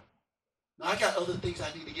 Yes, Lord. Now, I got other things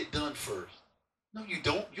I need to get done first. No, you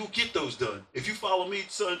don't. You'll get those done. If you follow me,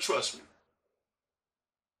 son, trust me.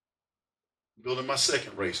 I'm building my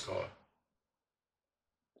second race car.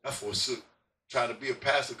 I forsook trying to be a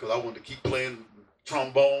pastor because I wanted to keep playing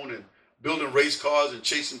trombone and building race cars and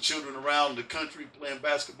chasing children around the country, playing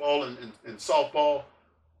basketball and softball.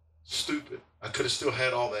 Stupid. I could have still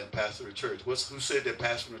had all that and pastored a church. Who said that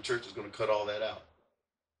pastoring a church is going to cut all that out?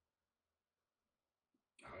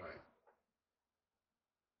 All right.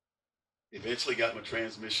 Eventually got my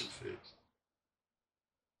transmission fixed.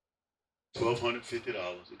 $1,250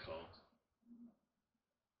 it cost.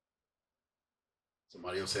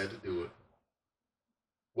 Somebody else had to do it.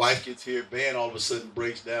 Wife gets here, van all of a sudden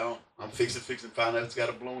breaks down. I'm fixing, find out it's got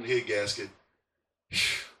a blown head gasket.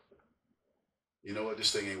 You know what?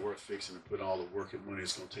 This thing ain't worth fixing and putting all the work and money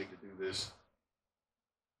it's going to take to do this.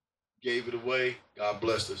 Gave it away. God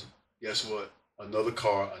blessed us. Guess what? Another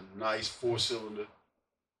car, a nice 4-cylinder,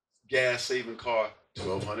 gas-saving car,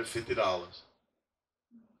 $1,250.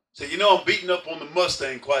 So, you know, I'm beating up on the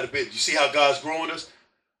Mustang quite a bit. You see how God's growing us?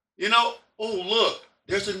 You know, oh, look,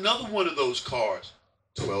 there's another one of those cars,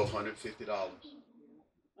 $1,250.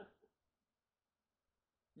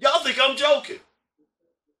 Y'all think I'm joking.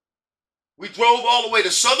 We drove all the way to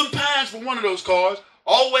Southern Pines for one of those cars,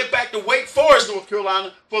 all the way back to Wake Forest, North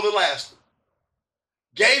Carolina for the last one.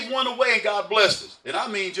 Gave one away and God blessed us. And I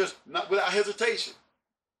mean just not without hesitation.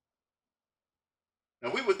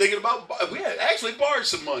 Now we were thinking about, we had actually borrowed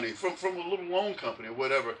some money from a little loan company or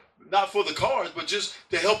whatever. Not for the cars, but just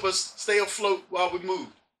to help us stay afloat while we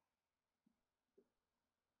moved.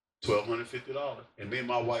 $1,250. And me and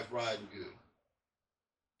my wife riding good.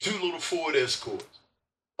 2 little Ford Escorts.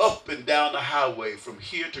 Up and down the highway from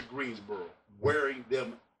here to Greensboro. Wearing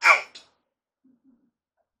them out.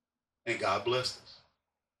 And God blessed us.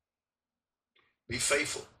 Be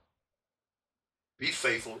faithful. Be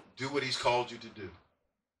faithful. Do what he's called you to do.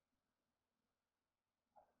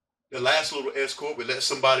 The last little Escort, we let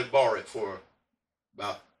somebody borrow it for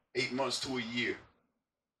about 8 months to a year.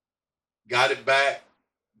 Got it back.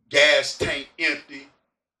 Gas tank empty.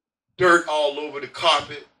 Dirt all over the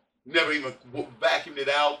carpet. Never even vacuumed it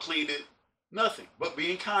out, cleaned it. Nothing but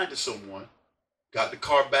being kind to someone. Got the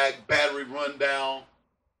car back, battery run down.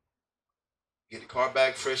 Get the car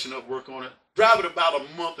back, freshen up, work on it. Drive it about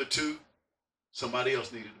a month or two. Somebody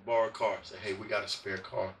else needed to borrow a car. Say, hey, we got a spare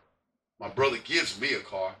car. My brother gives me a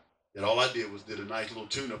car. And all I did was did a nice little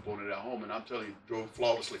tune-up on it at home. And I'm telling you, drove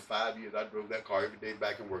flawlessly 5 years. I drove that car every day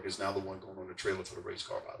back in work. It's now the one going on the trailer for the race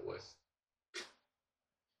car, by the way.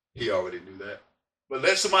 He already knew that. But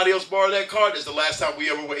let somebody else borrow that car. That's the last time we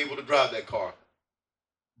ever were able to drive that car.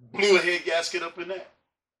 Blew a head gasket up in that.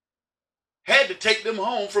 Had to take them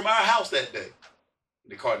home from our house that day.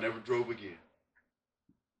 And the car never drove again.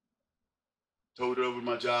 Told it over to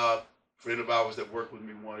my job. A friend of ours that worked with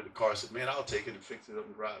me wanted the car. I said, man, I'll take it and fix it up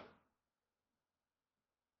and drive it.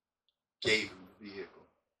 Gave him the vehicle.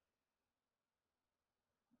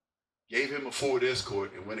 Gave him a Ford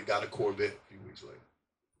Escort and went and got a Corvette a few weeks later.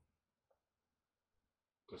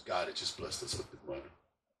 Because God had just blessed us with the money.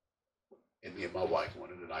 And me and my wife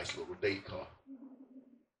wanted a nice little date car.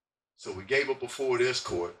 So we gave up a Ford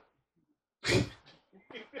Escort.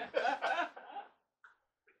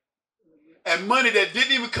 And money that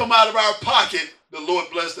didn't even come out of our pocket, the Lord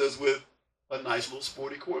blessed us with a nice little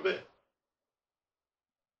sporty Corvette.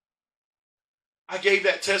 I gave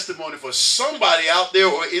that testimony for somebody out there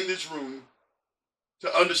or in this room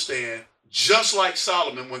to understand, just like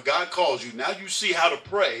Solomon, when God calls you, now you see how to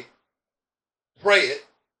pray. Pray it.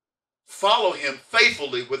 Follow him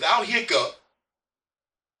faithfully without hiccup.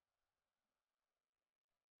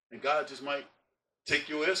 And God just might take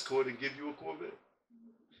your Escort and give you a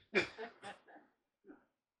Corvette.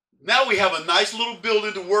 Now we have a nice little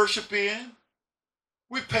building to worship in.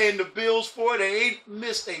 We're paying the bills for it. They ain't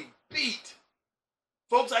missed a beat.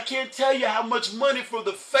 Folks, I can't tell you how much money for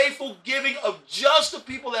the faithful giving of just the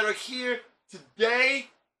people that are here today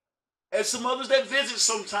and some others that visit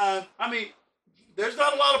sometime. I mean, there's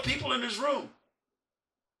not a lot of people in this room.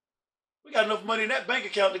 We got enough money in that bank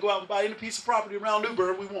account to go out and buy any piece of property around New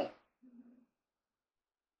Bern we want.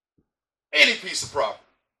 Any piece of property.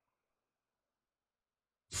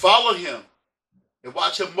 Follow him and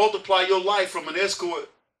watch him multiply your life from an Escort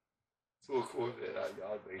to a Corvette.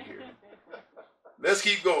 Y'all ain't hear me. Let's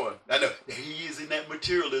keep going. I know he is in that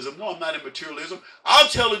materialism. No, I'm not in materialism. I'm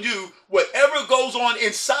telling you, whatever goes on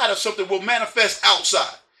inside of something will manifest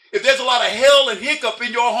outside. If there's a lot of hell and hiccup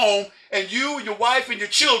in your home, and you and your wife and your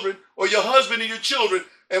children, or your husband and your children,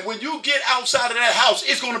 and when you get outside of that house,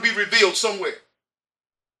 it's going to be revealed somewhere.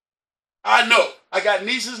 I know. I got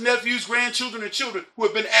nieces, nephews, grandchildren, and children who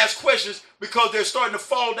have been asked questions because they're starting to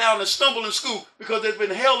fall down and stumble in school because there's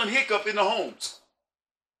been hell and hiccup in the homes.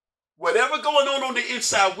 Whatever going on the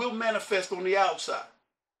inside will manifest on the outside.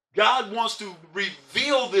 God wants to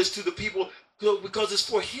reveal this to the people because it's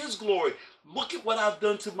for his glory. Look at what I've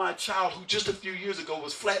done to my child who just a few years ago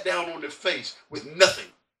was flat down on their face with nothing.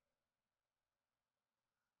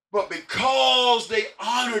 But because they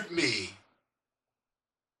honored me,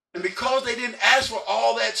 and because they didn't ask for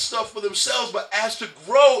all that stuff for themselves, but asked to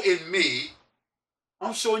grow in me,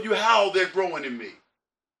 I'm showing you how they're growing in me.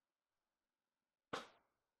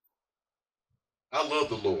 I love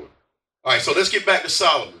the Lord. All right, so let's get back to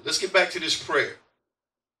Solomon. Let's get back to this prayer.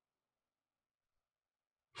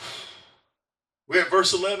 We're at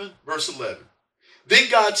verse 11. Verse 11.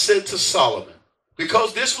 Then God said to Solomon,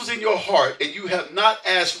 because this was in your heart, and you have not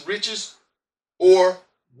asked riches or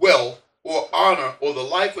wealth or honor or the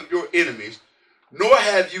life of your enemies, nor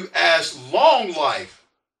have you asked long life.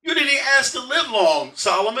 You didn't ask to live long,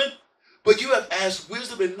 Solomon, but you have asked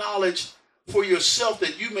wisdom and knowledge for yourself,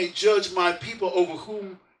 that you may judge my people over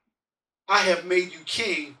whom I have made you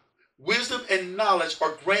king. Wisdom and knowledge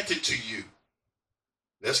are granted to you.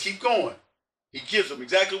 Let's keep going. He gives them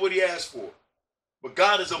exactly what he asked for. But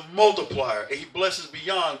God is a multiplier, and he blesses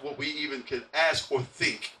beyond what we even can ask or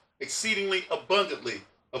think, exceedingly abundantly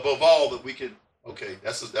above all that we can Okay,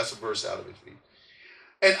 that's a verse out of Ephesians.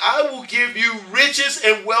 And I will give you riches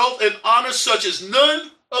and wealth and honor such as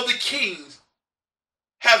none of the kings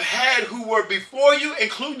have had who were before you,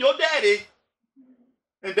 including your daddy.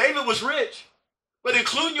 And David was rich, but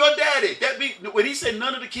including your daddy. That means when he said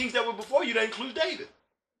none of the kings that were before you, that includes David.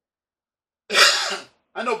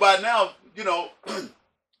 I know by now, you know,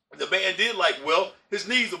 the man did like wealth. His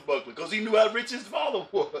knees were buckling because he knew how rich his father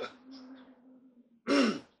was.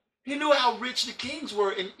 He knew how rich the kings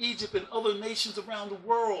were in Egypt and other nations around the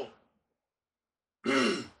world.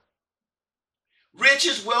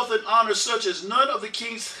 Riches, wealth, and honor such as none of the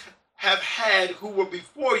kings have had who were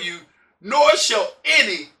before you, nor shall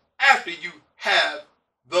any after you have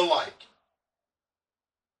the like.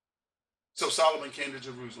 So Solomon came to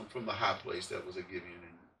Jerusalem from the high place that was a Gibeon.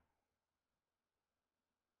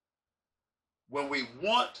 When we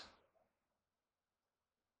want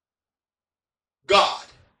God,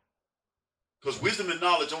 because wisdom and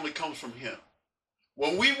knowledge only comes from him.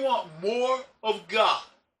 When we want more of God,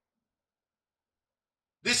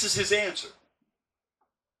 this is his answer.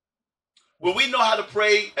 When we know how to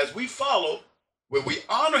pray as we follow, when we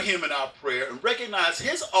honor him in our prayer and recognize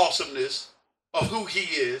his awesomeness of who he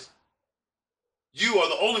is, you are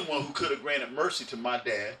the only one who could have granted mercy to my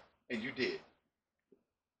dad, and you did.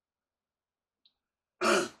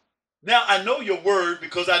 Now I know your word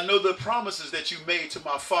because I know the promises that you made to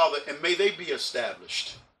my father, and may they be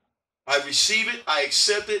established. I receive it, I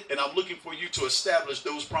accept it, and I'm looking for you to establish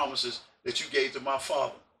those promises that you gave to my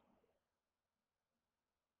father.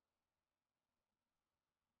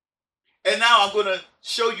 And now I'm going to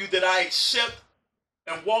show you that I accept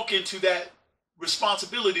and walk into that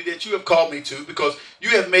responsibility that you have called me to, because you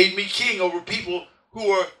have made me king over people who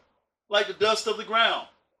are like the dust of the ground,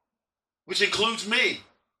 which includes me.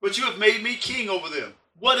 But you have made me king over them.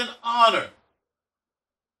 What an honor.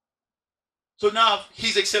 So now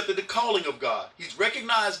he's accepted the calling of God. He's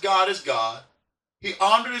recognized God as God. He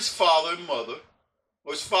honored his father and mother,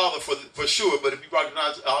 or his father for sure, but if you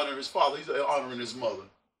recognize honoring his father, he's honoring his mother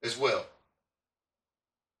as well.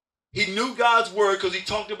 He knew God's word because he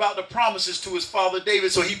talked about the promises to his father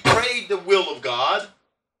David. So he prayed the will of God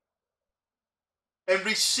and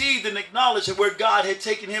received and acknowledged where God had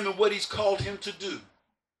taken him and what he's called him to do.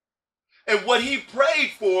 And what he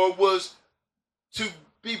prayed for was to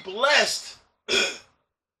be blessed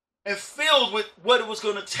and filled with what it was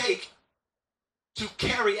going to take to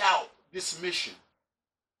carry out this mission.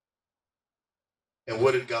 And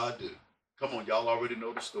what did God do? Come on, y'all already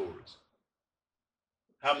know the stories.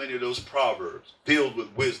 How many of those proverbs filled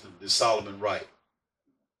with wisdom did Solomon write?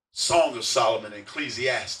 Song of Solomon and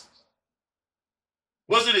Ecclesiastes.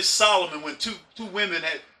 Wasn't it Solomon when two women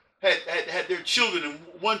had their children, and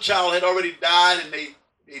one child had already died, and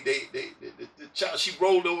the child, she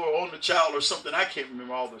rolled over on the child or something. I can't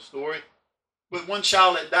remember all the story. But one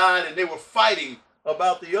child had died, and they were fighting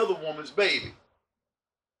about the other woman's baby.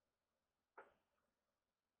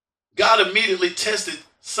 God immediately tested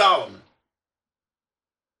Solomon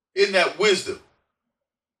in that wisdom.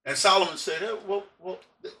 And Solomon said, hey, well,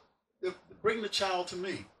 bring the child to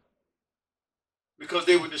me. Because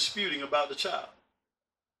they were disputing about the child.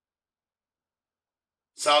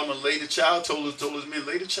 Solomon laid the child, told his men,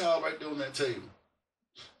 lay the child right there on that table.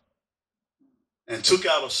 And took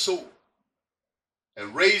out a sword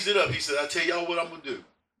and raised it up. He said, I tell y'all what I'm going to do.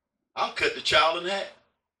 I'll cut the child in half.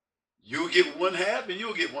 You'll get one half and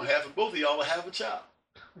you'll get one half, and both of y'all will have a child.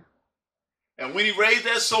 And when he raised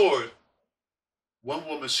that sword, one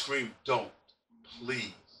woman screamed,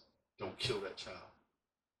 please, don't kill that child.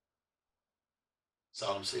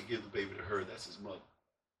 Solomon said, give the baby to her. That's his mother.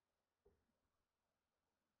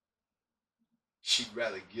 She'd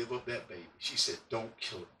rather give up that baby. She said, don't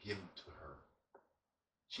kill it. Give him to her.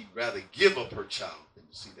 She'd rather give up her child than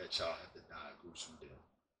to see that child have to die a gruesome death.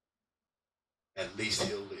 At least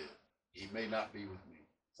he'll live. He may not be with me.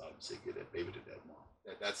 Solomon said, give that baby to that mom.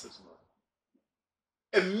 That's his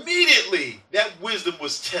mother. Immediately, that wisdom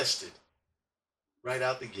was tested right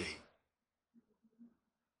out the gate.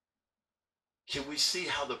 Can we see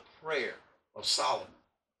how the prayer of Solomon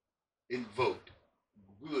invoked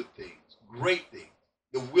good things, great things,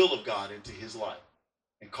 the will of God into his life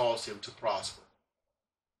and caused him to prosper?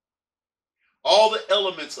 All the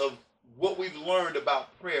elements of what we've learned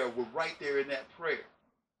about prayer were right there in that prayer.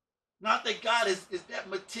 Not that God is that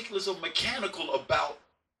meticulous or mechanical about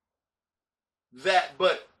that,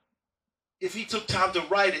 but if he took time to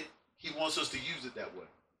write it, he wants us to use it that way.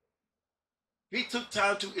 If he took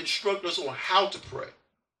time to instruct us on how to pray.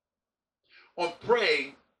 On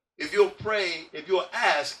praying, if you'll pray, if you'll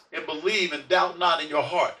ask and believe and doubt not in your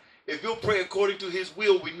heart, If you'll pray according to his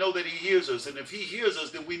will, we know that he hears us. And if he hears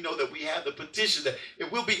us, then we know that we have the petition that if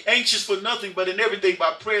we'll be anxious for nothing, but in everything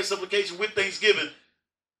by prayer and supplication with thanksgiving.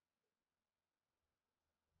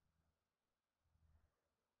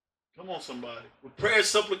 Come on, somebody. With prayer and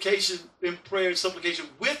supplication, in prayer and supplication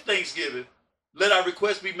with thanksgiving, let our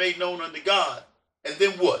requests be made known unto God. And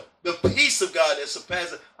then what? The peace of God that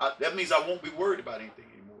surpasses, that means I won't be worried about anything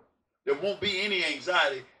anymore. There won't be any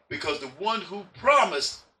anxiety because the one who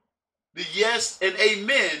promised the yes and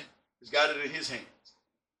amen has got it in his hands.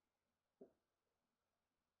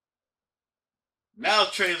 Now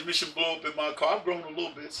transmission blow up in my car. I've grown a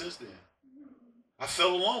little bit since then. I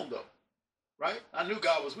felt alone though, right? I knew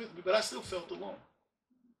God was with me, but I still felt alone.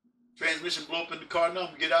 Transmission blow up in the car. Now I'm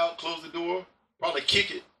gonna get out, close the door, probably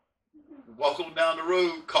kick it, walk on down the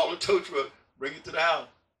road, call a tow truck, bring it to the house.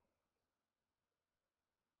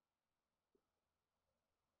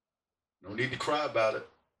 No need to cry about it.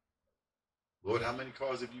 Lord, how many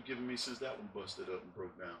cars have you given me since that one busted up and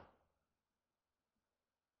broke down?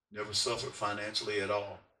 Never suffered financially at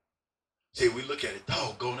all. See, we look at it,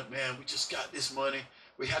 doggone it, man, we just got this money.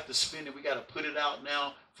 We have to spend it. We got to put it out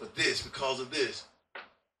now for this, because of this.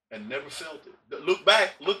 And never felt it. Look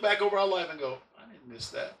back over our life and go, I didn't miss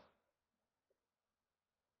that.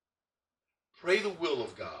 Pray the will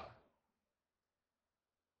of God.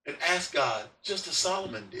 And ask God, just as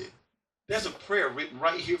Solomon did. There's a prayer written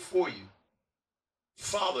right here for you.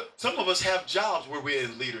 Father, some of us have jobs where we're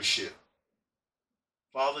in leadership.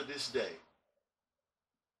 Father, this day,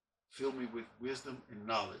 fill me with wisdom and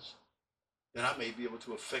knowledge that I may be able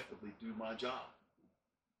to effectively do my job.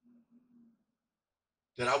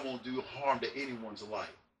 That I won't do harm to anyone's life.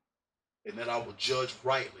 And that I will judge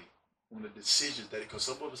rightly on the decisions that, because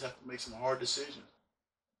some of us have to make some hard decisions.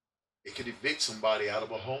 It could evict somebody out of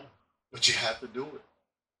a home, but you have to do it.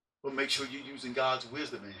 But make sure you're using God's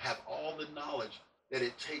wisdom and have all the knowledge that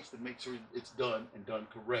it takes to make sure it's done and done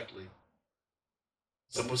correctly.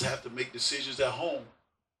 Some of us have to make decisions at home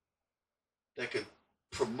that could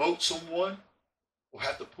promote someone or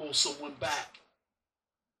have to pull someone back.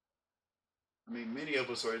 I mean, many of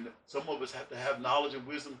us some of us have to have knowledge and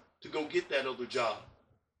wisdom to go get that other job.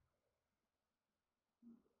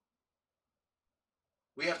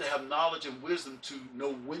 We have to have knowledge and wisdom to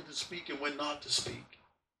know when to speak and when not to speak.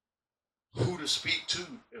 Who to speak to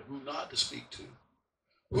and who not to speak to.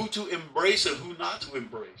 Who to embrace and who not to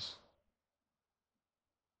embrace.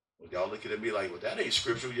 Well, y'all looking at me like, well, that ain't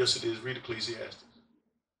scriptural. Yes, it is. Read Ecclesiastes.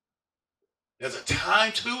 There's a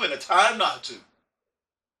time to and a time not to.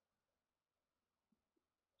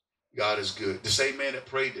 God is good. The same man that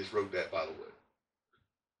prayed this wrote that, by the way.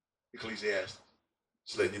 Ecclesiastes.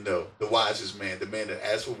 Just letting you know. The wisest man, the man that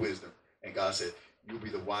asked for wisdom. And God said, you'll be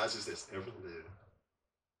the wisest that's ever lived.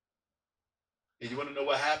 And you want to know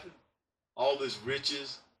what happened? All this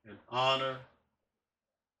riches and honor.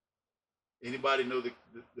 Anybody know the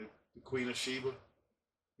Queen of Sheba?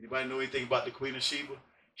 Anybody know anything about the Queen of Sheba?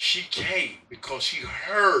 She came because she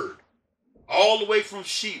heard all the way from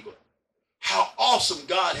Sheba how awesome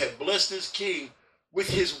God had blessed this king with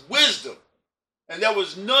his wisdom. And there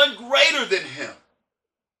was none greater than him.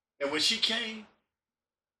 And when she came,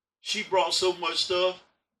 she brought so much stuff.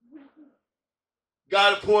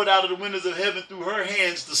 God poured out of the windows of heaven through her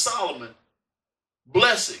hands to Solomon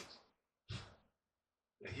blessings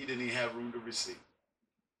that he didn't even have room to receive.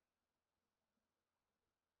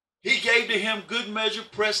 He gave to him good measure,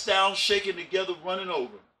 pressed down, shaken together, running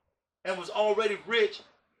over, and was already rich.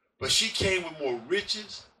 But she came with more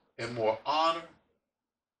riches and more honor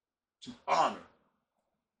to honor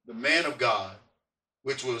the man of God,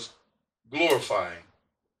 which was glorifying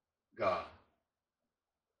God.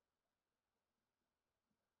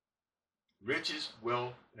 Riches,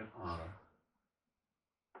 wealth, and honor.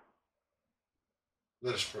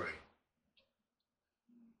 Let us pray.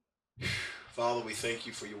 Father, we thank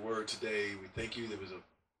you for your word today. We thank you. There was a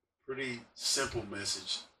pretty simple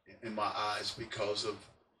message in my eyes because of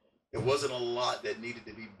there wasn't a lot that needed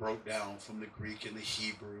to be broke down from the Greek and the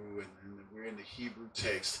Hebrew, and we're in the Hebrew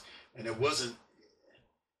text, and there wasn't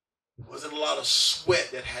a lot of sweat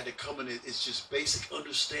that had to come in. It's just basic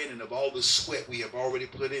understanding of all the sweat we have already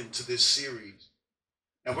put into this series.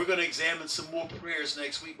 And we're going to examine some more prayers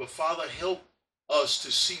next week. But Father, help us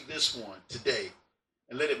to see this one today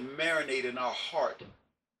and let it marinate in our heart.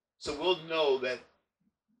 So we'll know that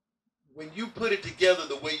when you put it together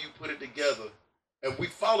the way you put it together, and we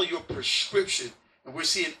follow your prescription, and we're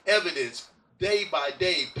seeing evidence day by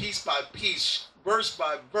day, piece by piece, verse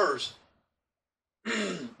by verse,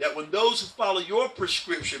 that when those who follow your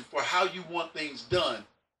prescription for how you want things done,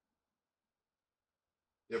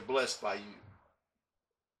 they're blessed by you.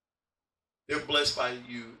 They're blessed by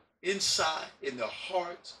you inside, in their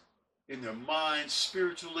hearts, in their minds,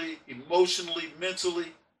 spiritually, emotionally, mentally.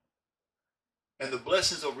 And the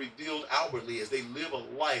blessings are revealed outwardly as they live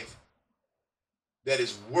a life that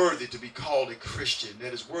is worthy to be called a Christian,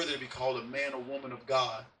 that is worthy to be called a man or woman of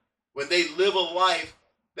God. When they live a life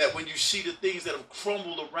that when you see the things that have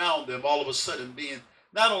crumbled around them, all of a sudden being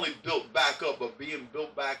not only built back up, but being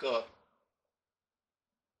built back up,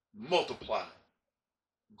 multiplied,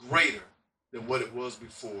 greater than what it was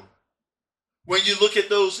before. When you look at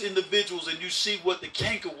those individuals and you see what the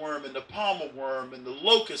cankerworm and the palmer worm and the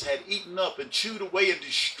locust had eaten up and chewed away and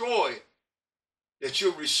destroyed, that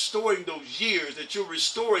you're restoring those years, that you're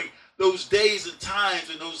restoring those days and times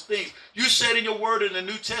and those things. You said in your word in the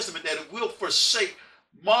New Testament that it will forsake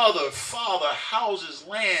mother, father, houses,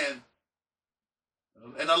 land,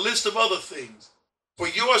 and a list of other things for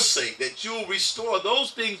your sake, that you'll restore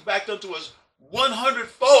those things back unto us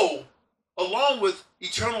 100-fold, along with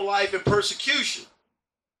eternal life and persecution.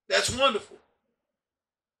 That's wonderful.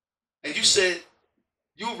 And you said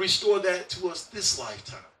you'll restore that to us this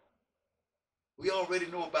lifetime. We already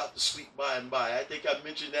know about the sweet by and by. I think I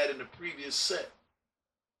mentioned that in the previous set.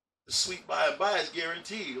 The sweet by and by is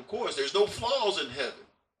guaranteed. Of course, there's no flaws in heaven.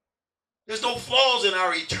 There's no flaws in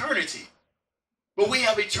our eternity. But we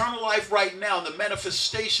have eternal life right now, and the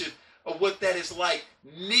manifestation of what that is like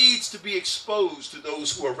needs to be exposed to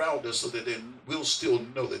those who are around us so that then we'll still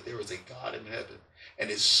know that there is a God in heaven, and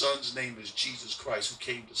his son's name is Jesus Christ, who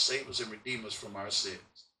came to save us and redeem us from our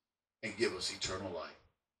sins and give us eternal life.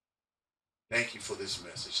 Thank you for this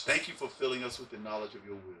message. Thank you for filling us with the knowledge of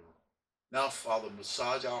your will. Now, Father,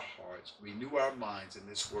 massage our hearts, renew our minds in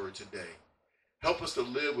this word today. Help us to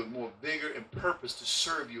live with more vigor and purpose to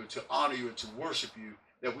serve you and to honor you and to worship you,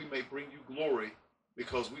 that we may bring you glory,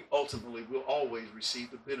 because we ultimately will always receive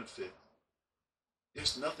the benefit.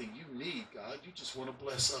 There's nothing you need, God. You just want to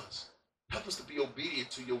bless us. Help us to be obedient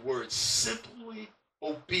to your word, simply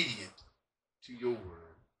obedient to your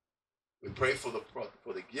word. We pray for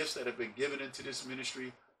the gifts that have been given into this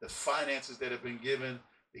ministry, the finances that have been given,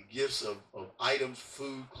 the gifts of items,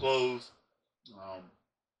 food, clothes.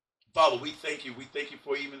 Father, we thank you. We thank you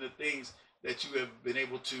for even the things that you have been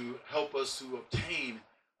able to help us to obtain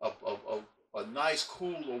a nice,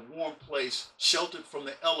 cool, or warm place, sheltered from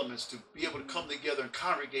the elements, to be able to come together and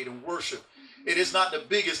congregate and worship. It is not the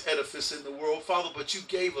biggest edifice in the world, Father, but you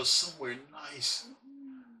gave us somewhere nice,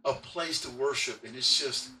 a place to worship. And it's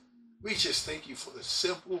just, we just thank you for the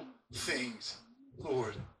simple things,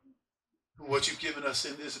 Lord, what you've given us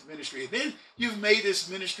in this ministry. And then you've made this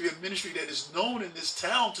ministry a ministry that is known in this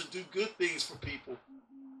town to do good things for people.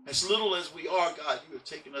 As little as we are, God, you have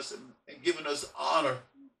taken us and given us honor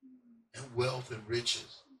and wealth and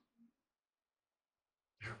riches.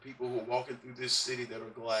 There are people who are walking through this city that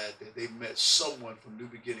are glad that they met someone from New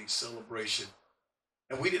Beginning Celebration.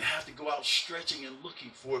 And we didn't have to go out stretching and looking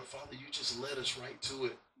for it, Father. You just led us right to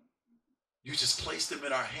it. You just placed them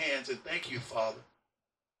in our hands, and thank you, Father.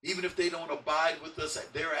 Even if they don't abide with us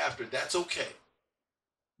thereafter, that's okay.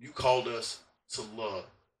 You called us to love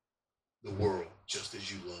the world just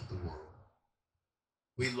as you love the world.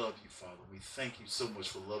 We love you, Father. We thank you so much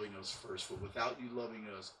for loving us first. For without you loving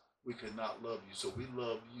us, we could not love you. So we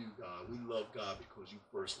love you, God. We love God because you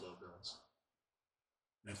first loved us.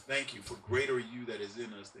 And thank you for greater you that is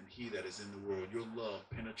in us than he that is in the world. Your love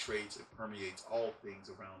penetrates and permeates all things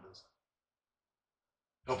around us.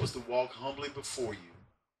 Help us to walk humbly before you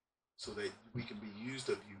so that we can be used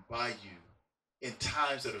of you, by you. In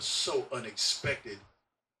times that are so unexpected,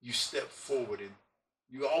 you step forward and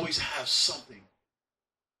you always have something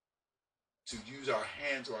to use our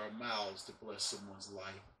hands or our mouths to bless someone's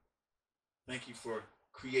life. Thank you for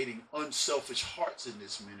creating unselfish hearts in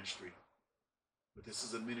this ministry. But this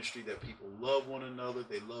is a ministry that people love one another,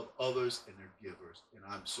 they love others, and they're givers. And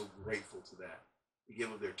I'm so grateful to that. They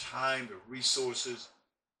give of their time, their resources.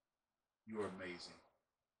 You are amazing.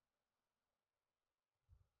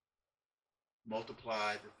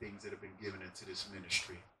 Multiply the things that have been given into this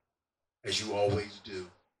ministry, as you always do.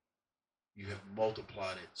 You have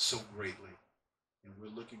multiplied it so greatly. And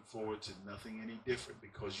we're looking forward to nothing any different,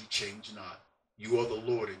 because you change not. You are the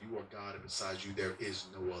Lord and you are God, and besides you there is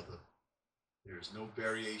no other. There is no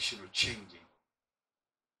variation or changing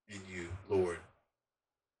in you, Lord.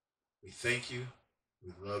 We thank you.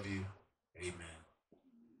 We love you. Amen.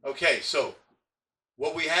 Okay, so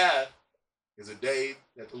what we have is a day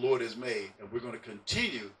that the Lord has made, and we're going to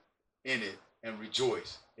continue in it and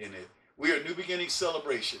rejoice in it. We are New Beginning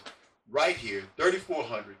Celebration right here,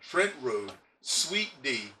 3400 Trent Road, Suite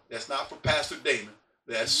D. That's not for Pastor Damon.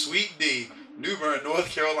 That's Suite D, New Bern, North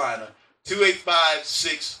Carolina,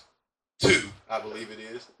 28562. I believe it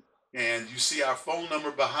is. And you see our phone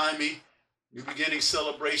number behind me. New Beginning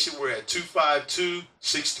Celebration. We're at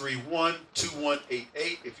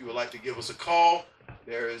 252-631-2188. If you would like to give us a call,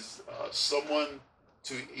 there is someone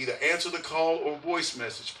to either answer the call or voice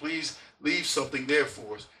message. Please leave something there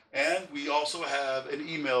for us. And we also have an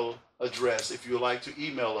email address if you would like to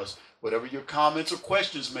email us. Whatever your comments or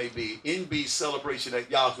questions may be,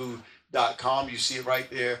 nbcelebration@yahoo.com. You see it right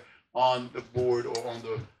there on the board or on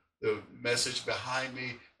the message behind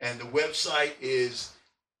me. And the website is,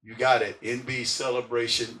 you got it,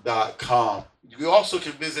 nbcelebration.com. You also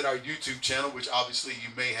can visit our YouTube channel, which obviously you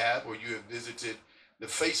may have, or you have visited the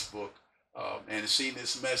Facebook and seen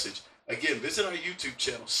this message. Again, visit our YouTube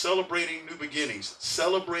channel, Celebrating New Beginnings.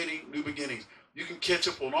 Celebrating New Beginnings. You can catch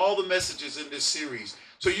up on all the messages in this series,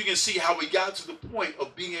 so you can see how we got to the point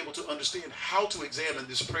of being able to understand how to examine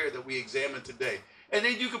this prayer that we examined today. And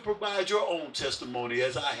then you can provide your own testimony,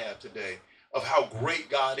 as I have today, of how great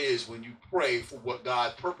God is when you pray for what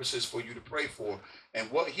God purposes for you to pray for. And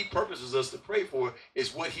what he purposes us to pray for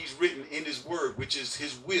is what he's written in his word, which is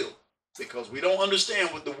his will. Because we don't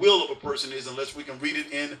understand what the will of a person is unless we can read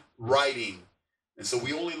it in writing. And so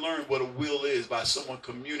we only learn what a will is by someone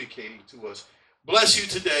communicating to us. Bless you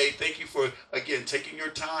today. Thank you for, again, taking your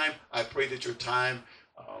time. I pray that your time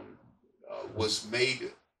was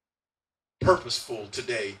made purposeful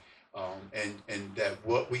today, and that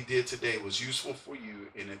what we did today was useful for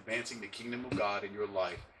you in advancing the kingdom of God in your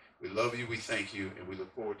life. We love you, we thank you, and we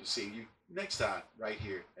look forward to seeing you next time right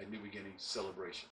here at New Beginning Celebration.